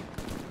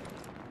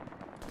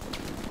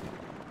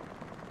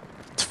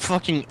 It's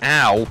fucking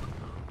ow.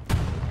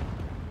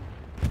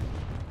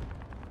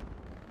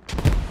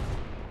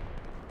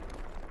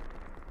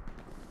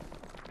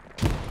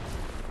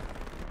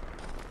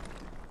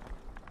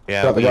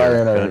 Yeah, Got the we guy are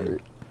in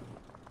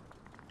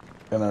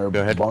our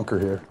Go ahead. bunker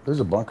here. There's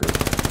a bunker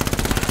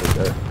right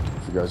there.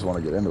 If you guys want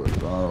to get into it, I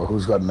don't know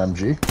who's got an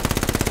MG.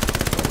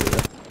 Over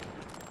here.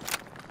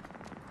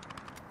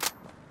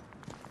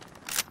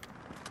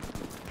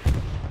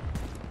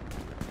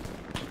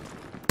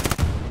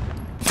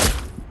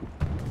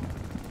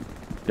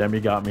 Damn, he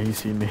got me. He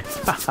seen me.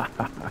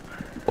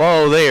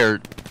 Whoa,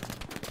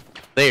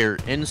 they're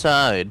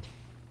inside.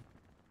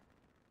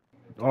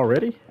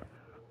 Already?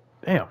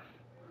 Damn.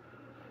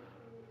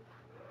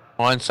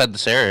 Well, inside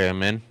this area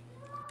I'm in.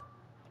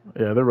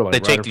 Yeah, they were like They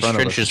right take in these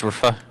front of us. trenches,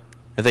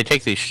 if they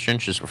take these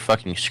trenches, we're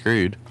fucking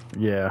screwed.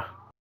 Yeah.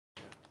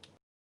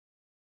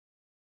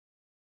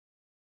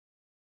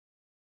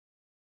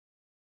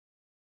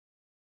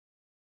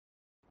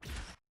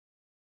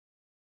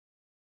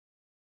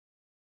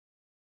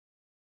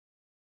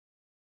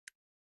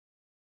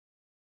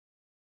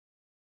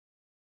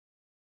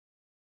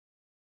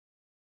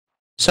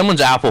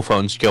 Someone's Apple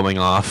phone's going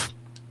off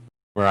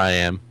where I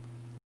am.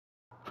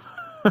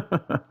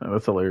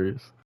 That's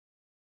hilarious.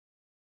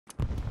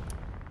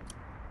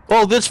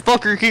 Oh, this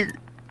fucker here.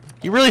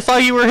 You really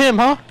thought you were him,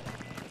 huh?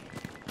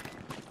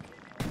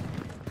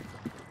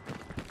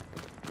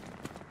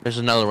 There's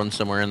another one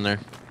somewhere in there.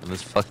 And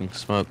there's fucking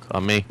smoke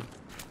on me.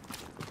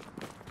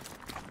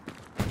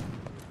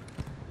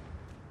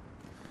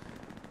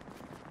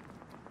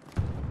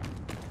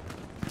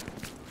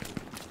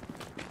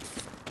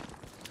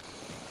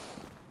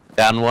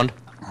 Down one.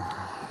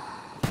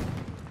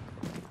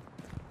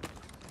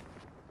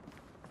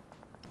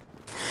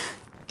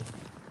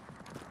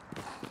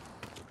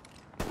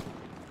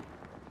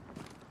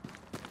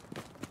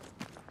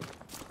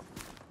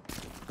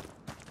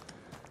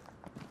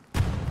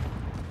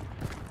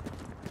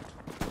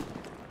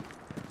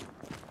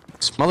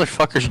 This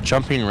motherfucker's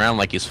jumping around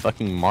like he's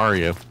fucking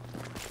Mario.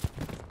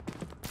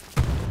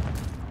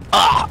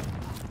 Ah!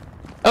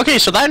 Okay,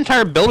 so that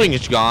entire building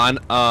is gone.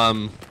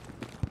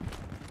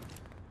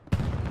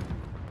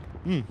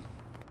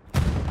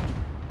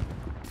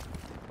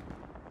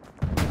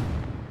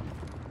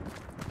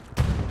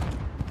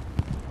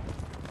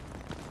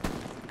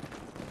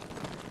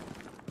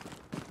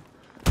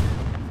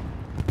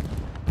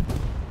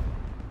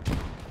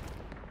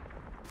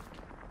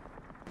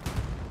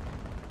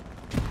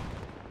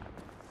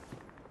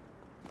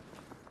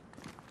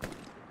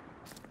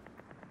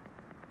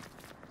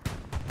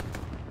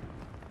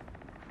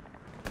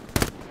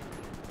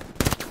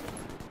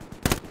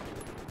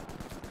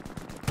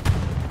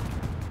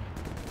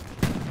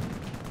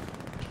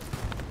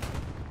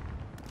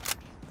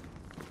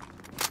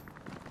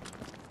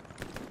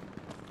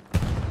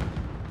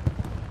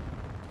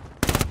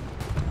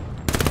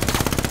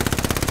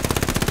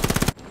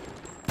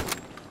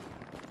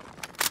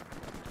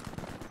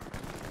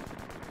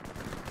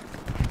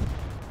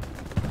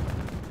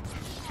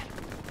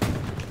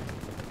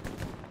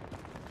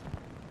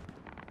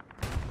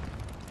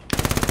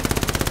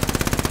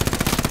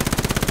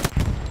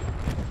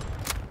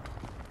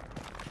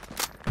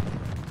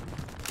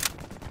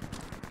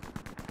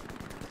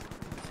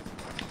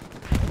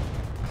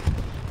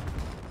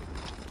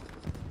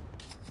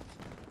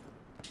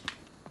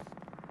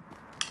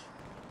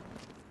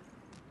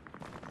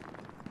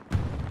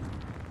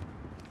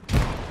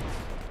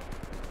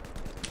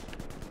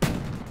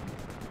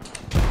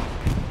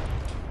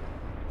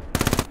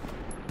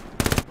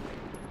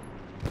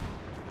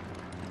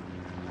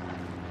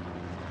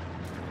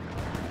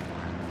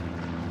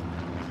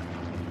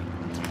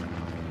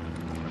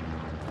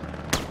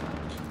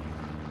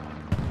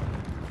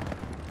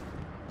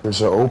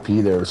 There's an OP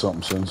there or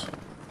something, Sins.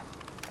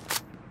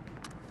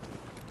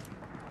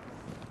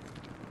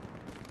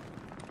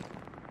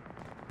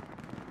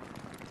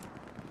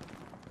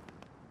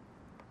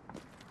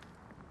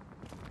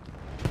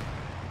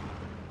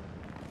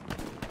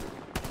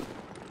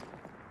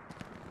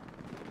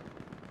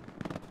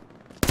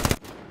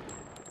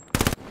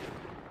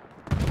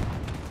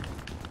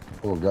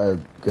 Oh,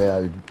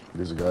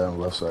 there's a guy on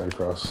the left side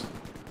across.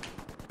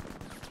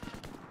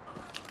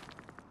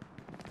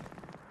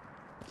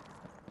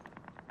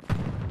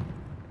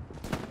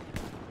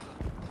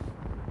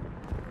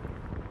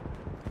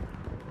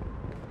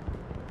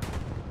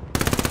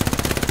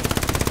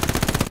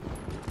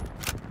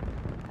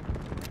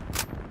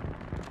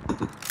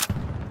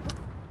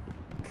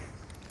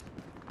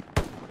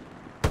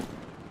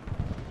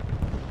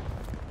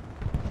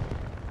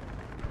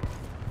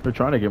 They're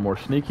trying to get more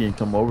sneaky and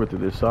come over to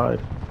this side.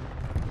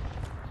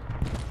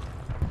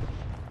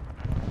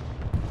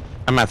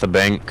 I'm at the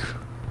bank.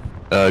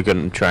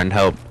 Gonna try and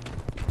help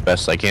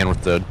best I can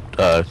with the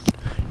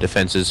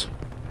defenses.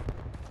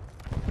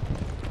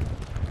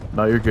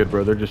 No, you're good,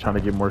 bro. They're just trying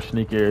to get more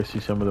sneaky. I see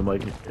some of them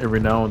like every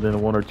now and then,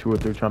 one or two,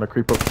 if they're trying to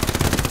creep up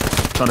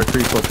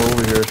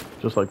over here,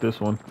 just like this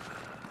one.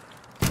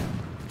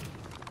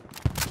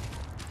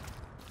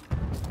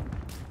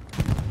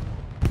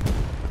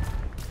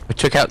 I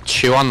took out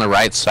two on the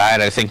right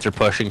side. I think they're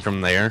pushing from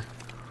there.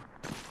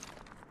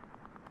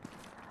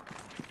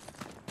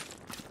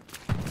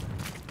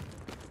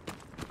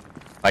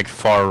 Like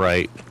far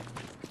right.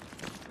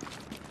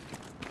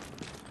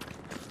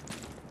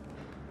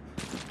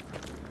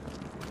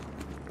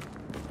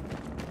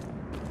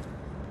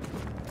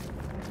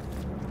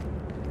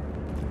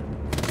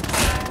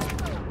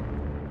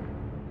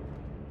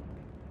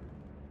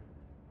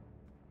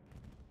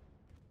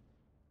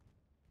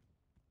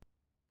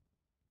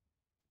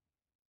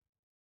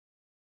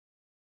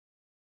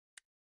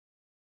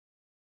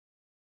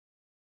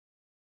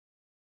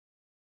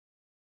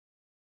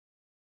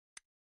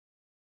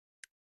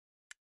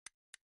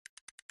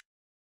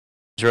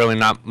 There's really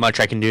not much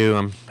I can do.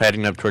 I'm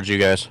heading up towards you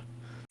guys.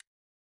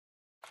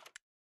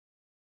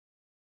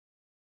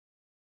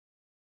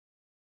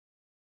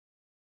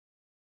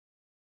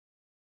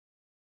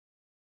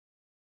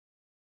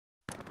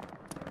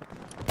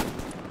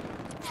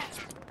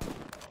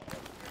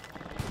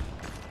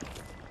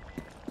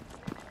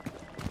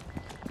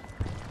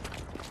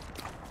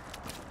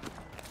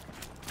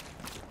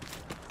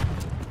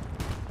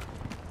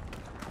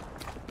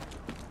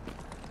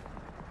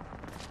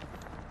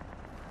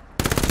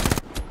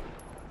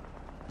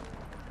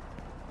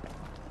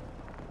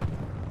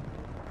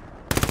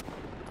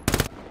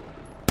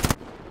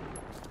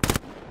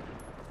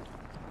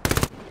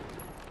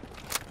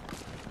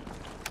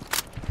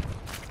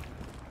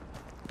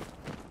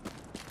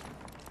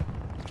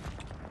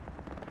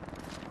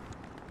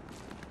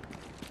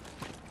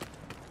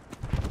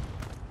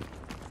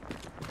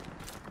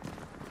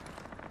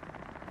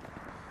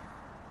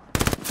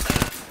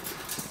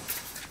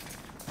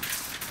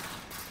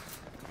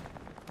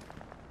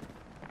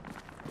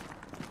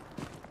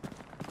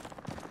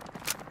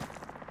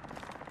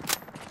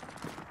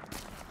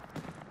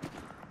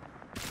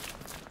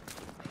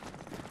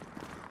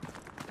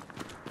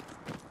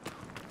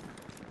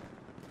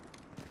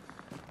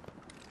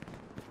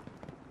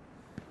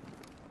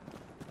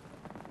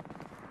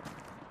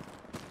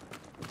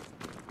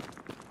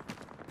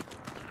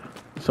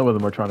 Some of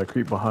them are trying to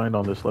creep behind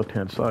on this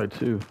left-hand side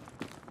too.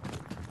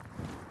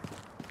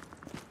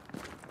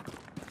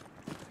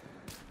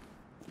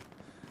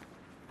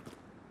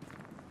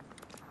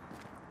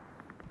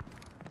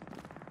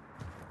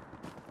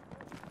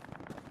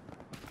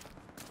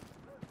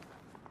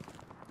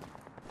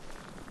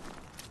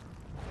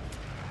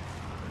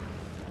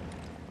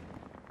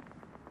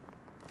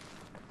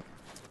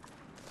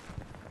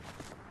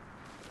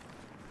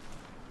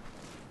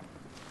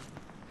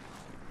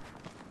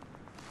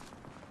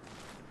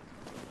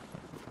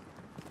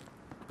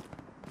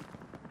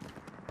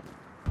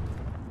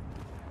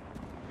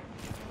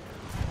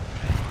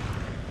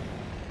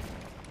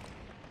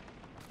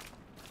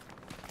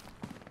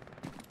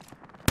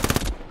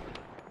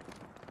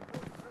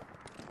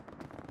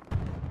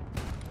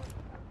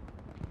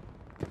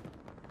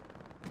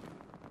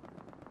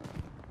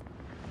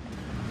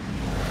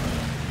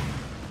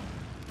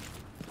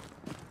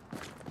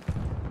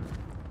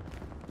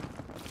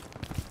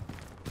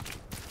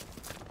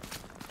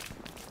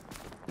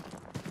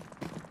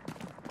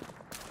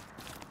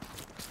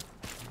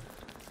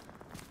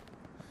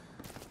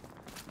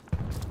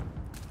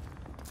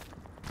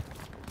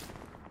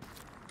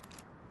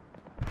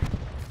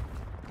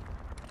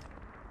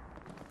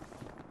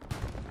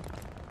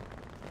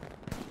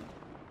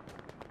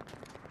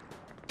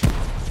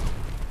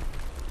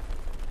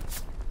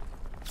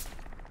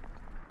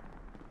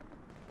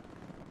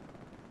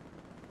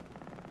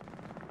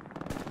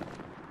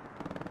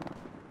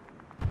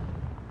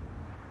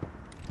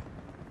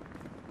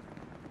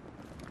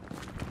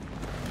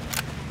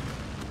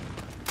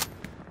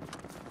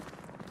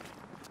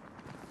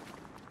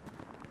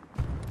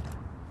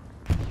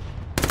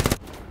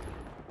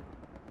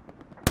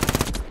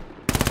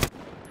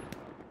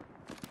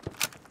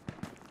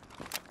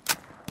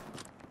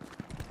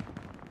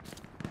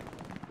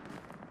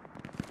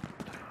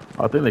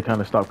 I think they kind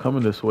of stopped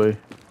coming this way.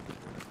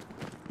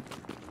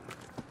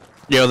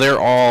 Yeah, they're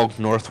all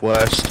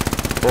northwest.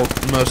 Well,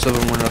 most of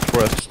them were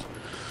northwest.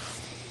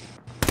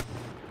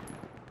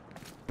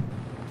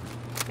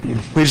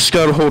 We just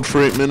gotta hold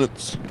for 8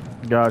 minutes.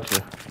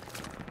 Gotcha.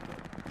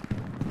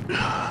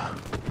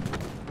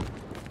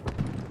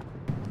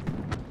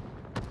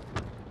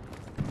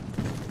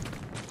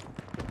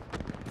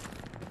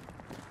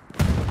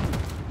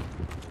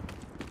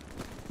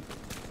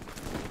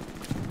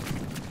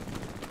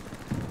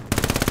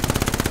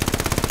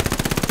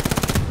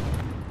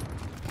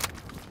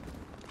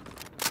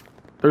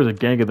 There's a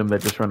gang of them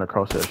that just ran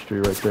across that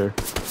street right there.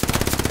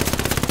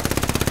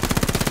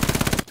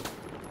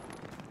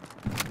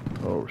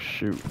 Oh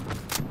shoot.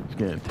 It's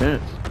getting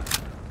intense.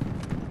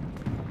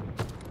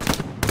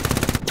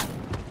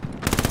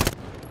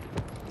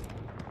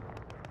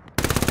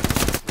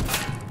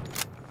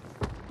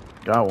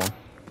 Got one.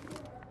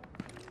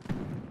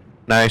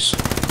 Nice.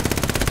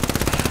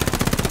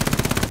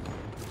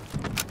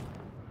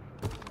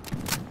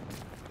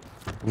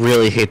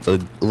 Really hate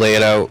the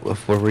layout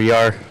of where we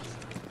are.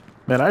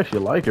 Man, I actually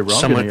like it, bro.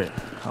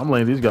 I'm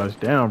laying these guys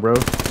down, bro.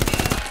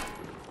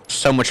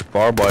 So much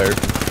barbed wire.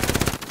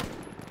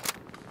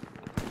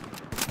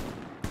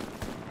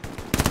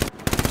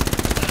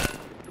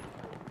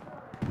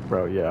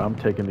 Bro, yeah, I'm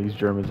taking these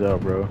Germans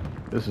out, bro.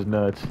 This is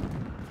nuts.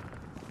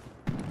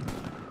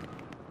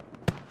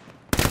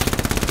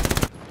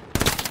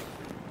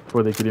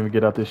 Before they could even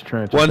get out this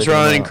trench. One's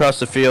running across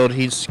the field.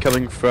 He's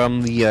coming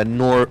from the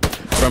north,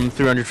 from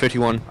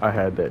 351. I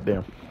had that,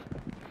 damn.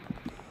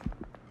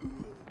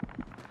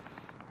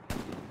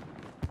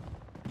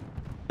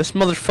 This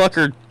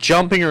motherfucker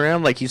jumping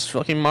around like he's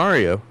fucking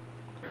Mario.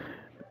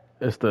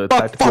 That's the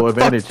tactical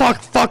advantage.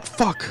 Fuck.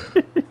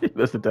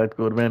 That's the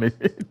tactical advantage.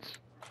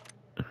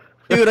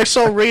 Dude, I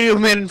saw Radio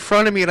Man in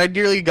front of me and I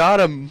nearly got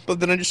him,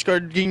 but then I just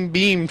started getting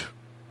beamed.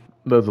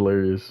 That's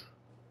hilarious.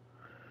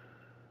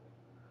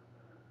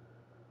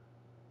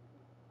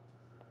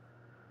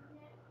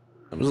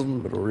 I was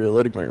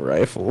reloading my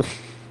rifle.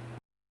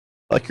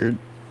 Fucker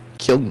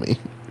killed me.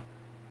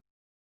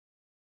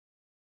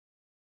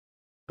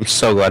 I'm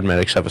so glad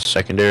medics have a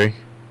secondary.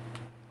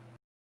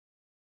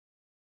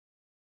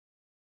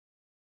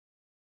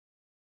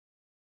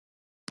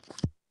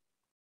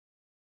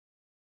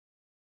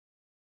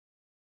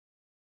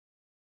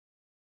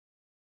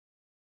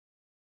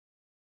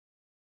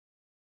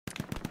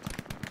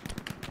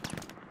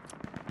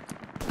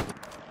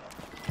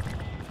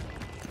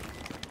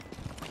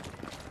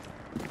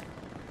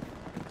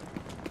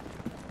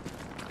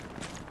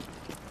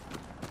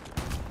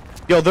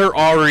 Yo, they're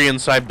already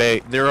inside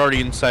Bay. They're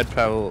already inside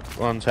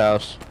Pavlon's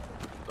house.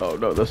 Oh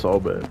no, that's all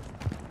bad.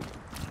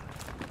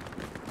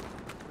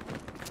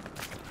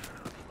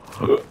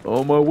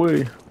 On my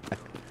way.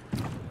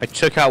 I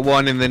took out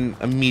one and then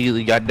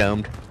immediately got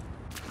domed.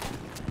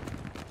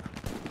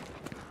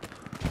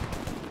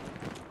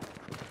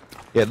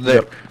 Yeah,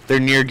 they're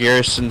near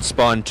Garrison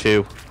Spawn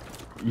 2.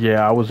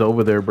 Yeah, I was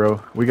over there, bro.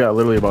 We got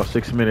literally about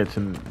 6 minutes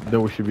and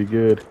then we should be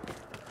good.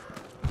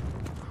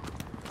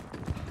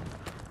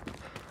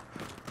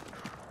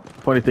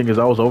 Funny thing is,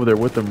 I was over there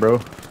with them,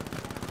 bro.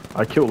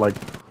 I killed like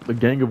the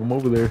gang of them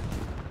over there.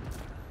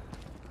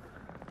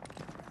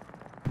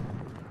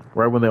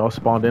 Right when they all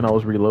spawned in, I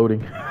was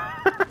reloading.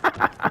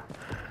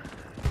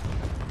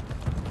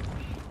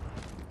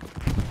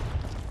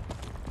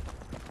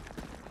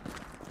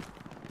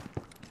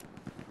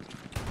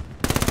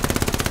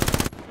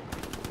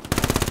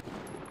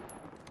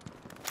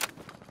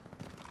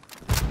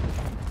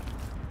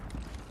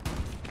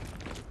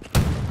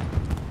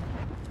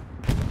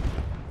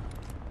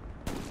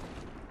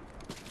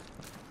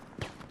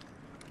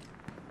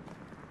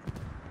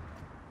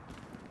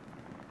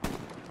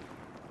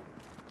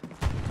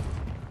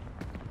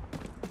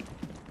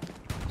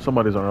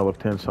 Somebody's on our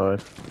left-hand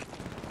side.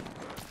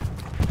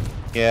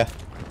 Yeah.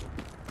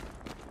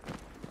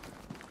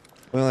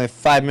 We only have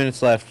 5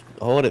 minutes left.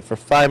 Hold it for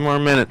 5 more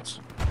minutes.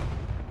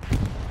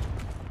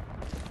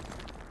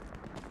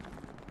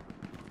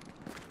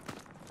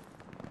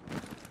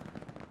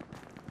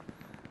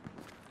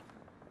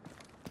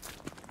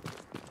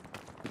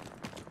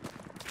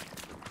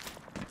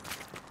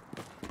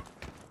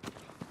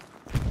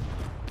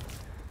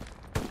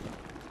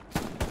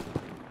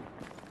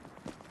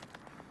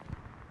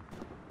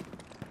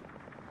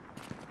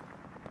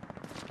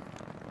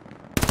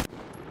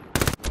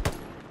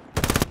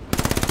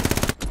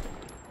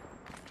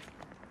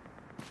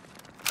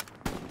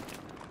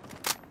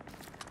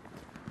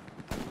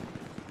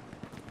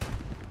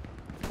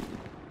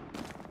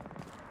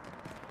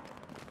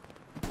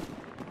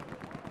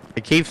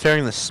 I keep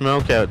throwing the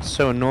smoke out, it's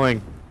so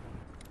annoying.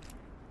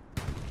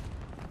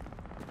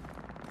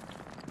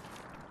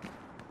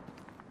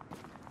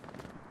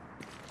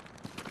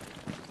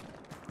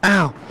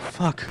 Ow!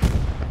 Fuck.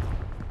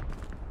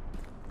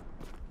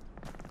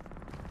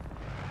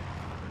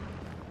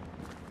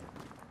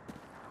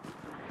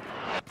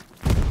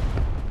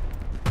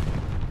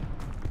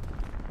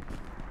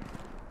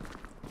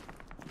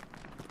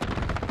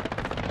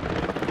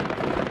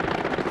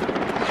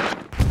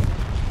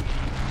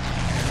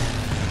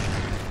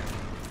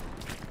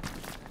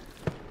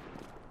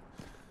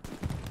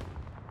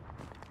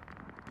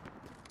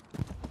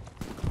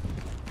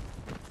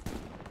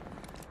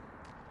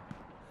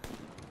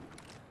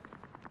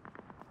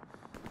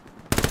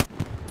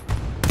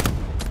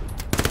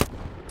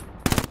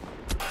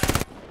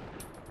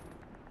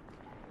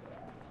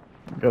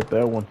 Got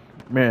that one.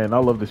 Man, I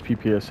love this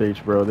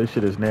PPSH, bro. This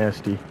shit is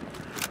nasty.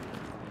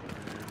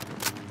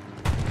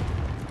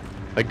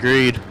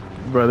 Agreed.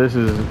 Bro, this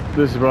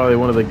is probably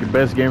one of the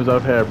best games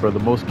I've had, bro. The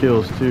most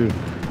kills too.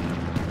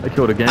 I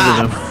killed a gang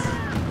of them.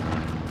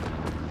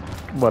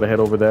 I'm about to head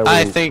over that way.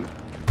 I think.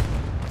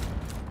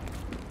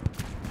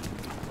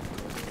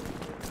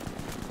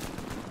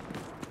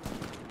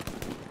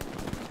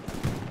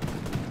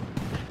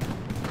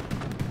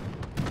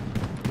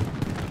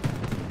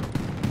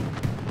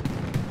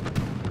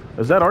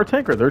 Is that our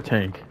tank or their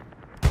tank?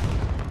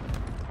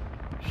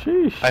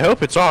 Sheesh. I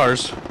hope it's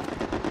ours.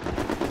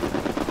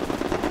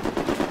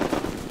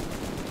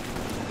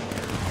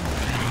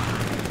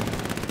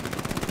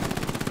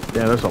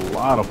 Yeah, there's a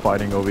lot of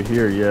fighting over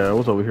here. Yeah, I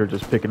was over here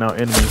just picking out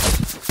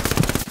enemies.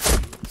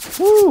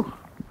 Woo!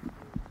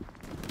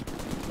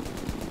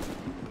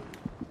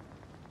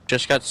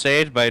 Just got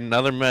saved by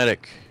another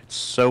medic. It's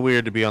so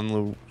weird to be on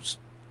the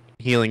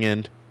healing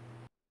end.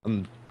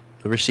 On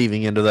the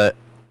receiving end of that.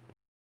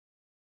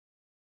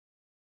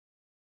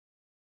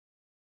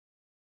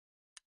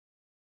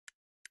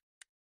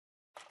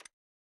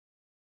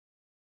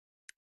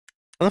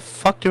 How the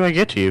fuck do I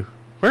get to you?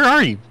 Where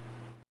are you?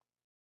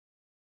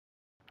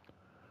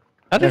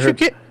 How did you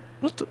get?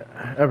 What the?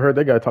 I've heard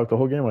that guy talk the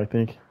whole game, I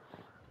think.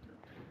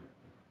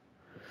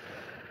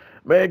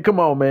 Man, come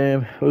on,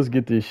 man. Let's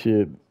get this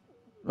shit.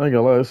 I ain't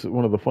gonna lie, this is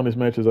one of the funniest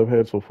matches I've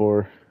had so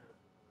far.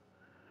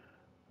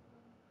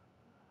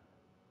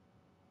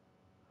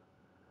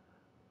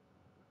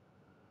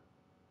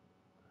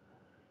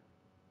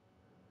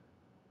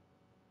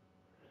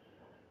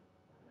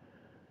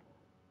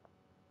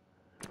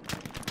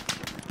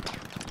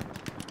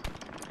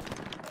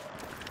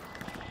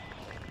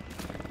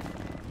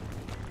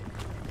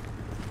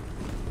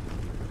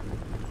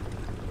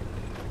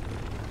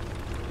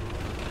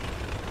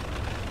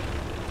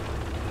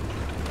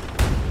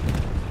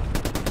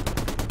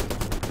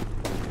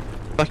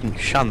 Fucking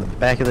shot in the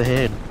back of the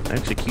head.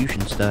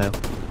 Execution style.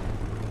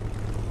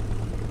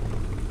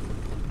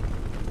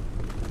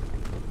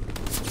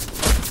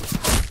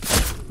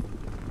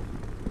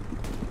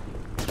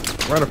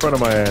 Right in front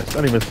of my ass.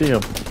 I didn't even see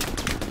him.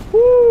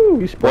 Woo!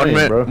 He's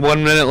spraying, bro.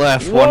 1 minute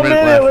left. 1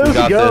 minute left. We Let's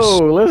got go.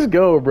 this. Let's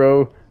go,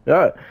 bro.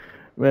 Man,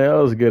 that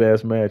was a good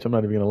ass match. I'm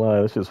not even gonna lie.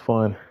 That's just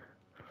fun.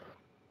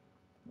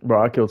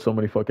 Bro, I killed so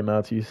many fucking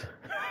Nazis.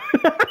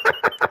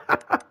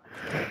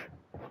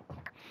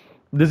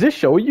 Does this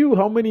show you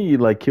how many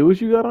like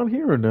kills you got on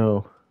here or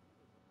no?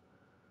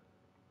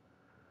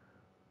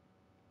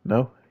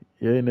 No?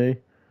 Yay, nay?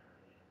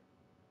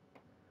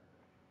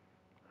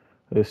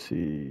 Let's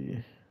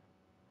see.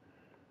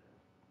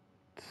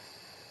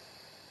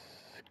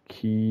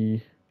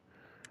 Key.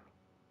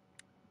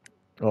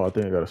 Oh, I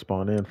think I gotta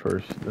spawn in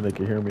first, then they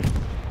can hear me.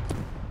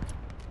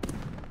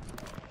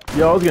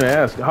 Yeah, I was gonna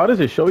ask, how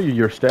does it show you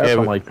your stats Yeah,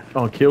 on like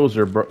on kills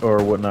or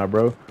whatnot,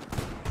 bro?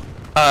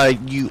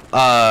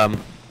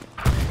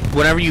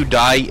 Whenever you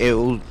die,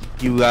 you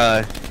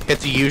hit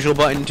the usual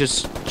button to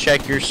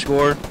check your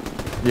score,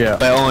 Yeah.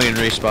 but only in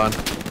respawn.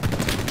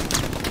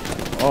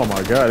 Oh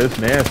my god, it's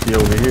nasty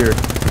over here.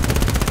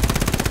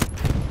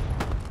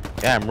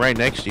 Yeah, I'm right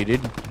next to you,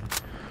 dude.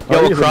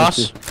 Oh, Yo, you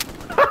across.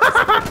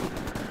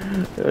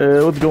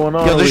 What's going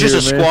on? Yo, there's over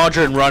just a here, man?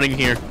 squadron running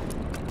here.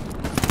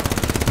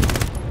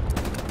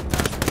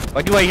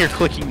 Why do I hear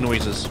clicking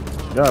noises?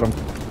 Got him.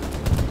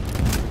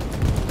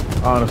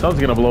 Oh, the sun's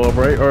gonna blow up,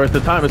 right? Or at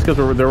the time, it's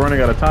because they're running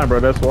out of time, bro.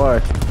 That's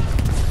why.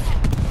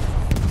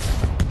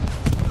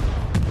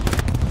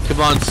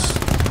 Come on.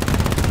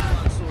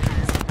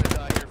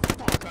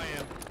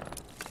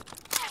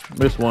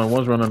 Missed one.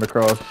 One's running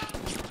across.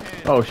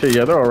 Oh shit!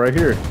 Yeah, they're all right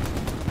here.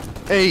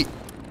 8,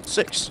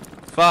 6,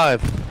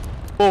 5,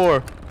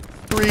 4,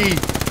 3,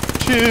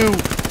 2,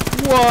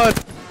 1.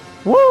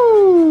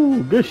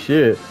 Woo! Good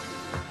shit.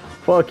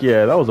 Fuck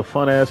yeah, that was a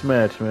fun ass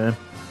match, man.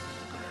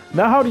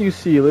 Now, how do you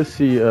see? Let's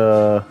see.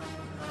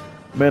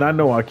 Man, I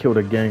know I killed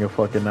a gang of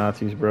fucking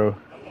Nazis, bro.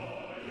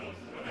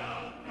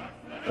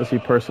 Let's see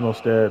personal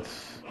stats.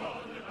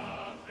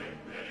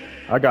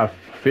 I got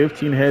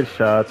 15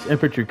 headshots,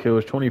 infantry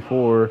kills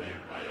 24.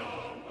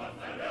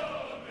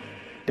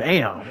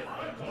 Damn.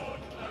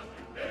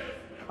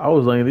 I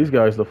was laying these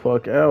guys the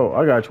fuck out.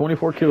 I got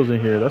 24 kills in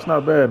here. That's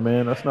not bad,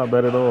 man. That's not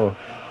bad at all.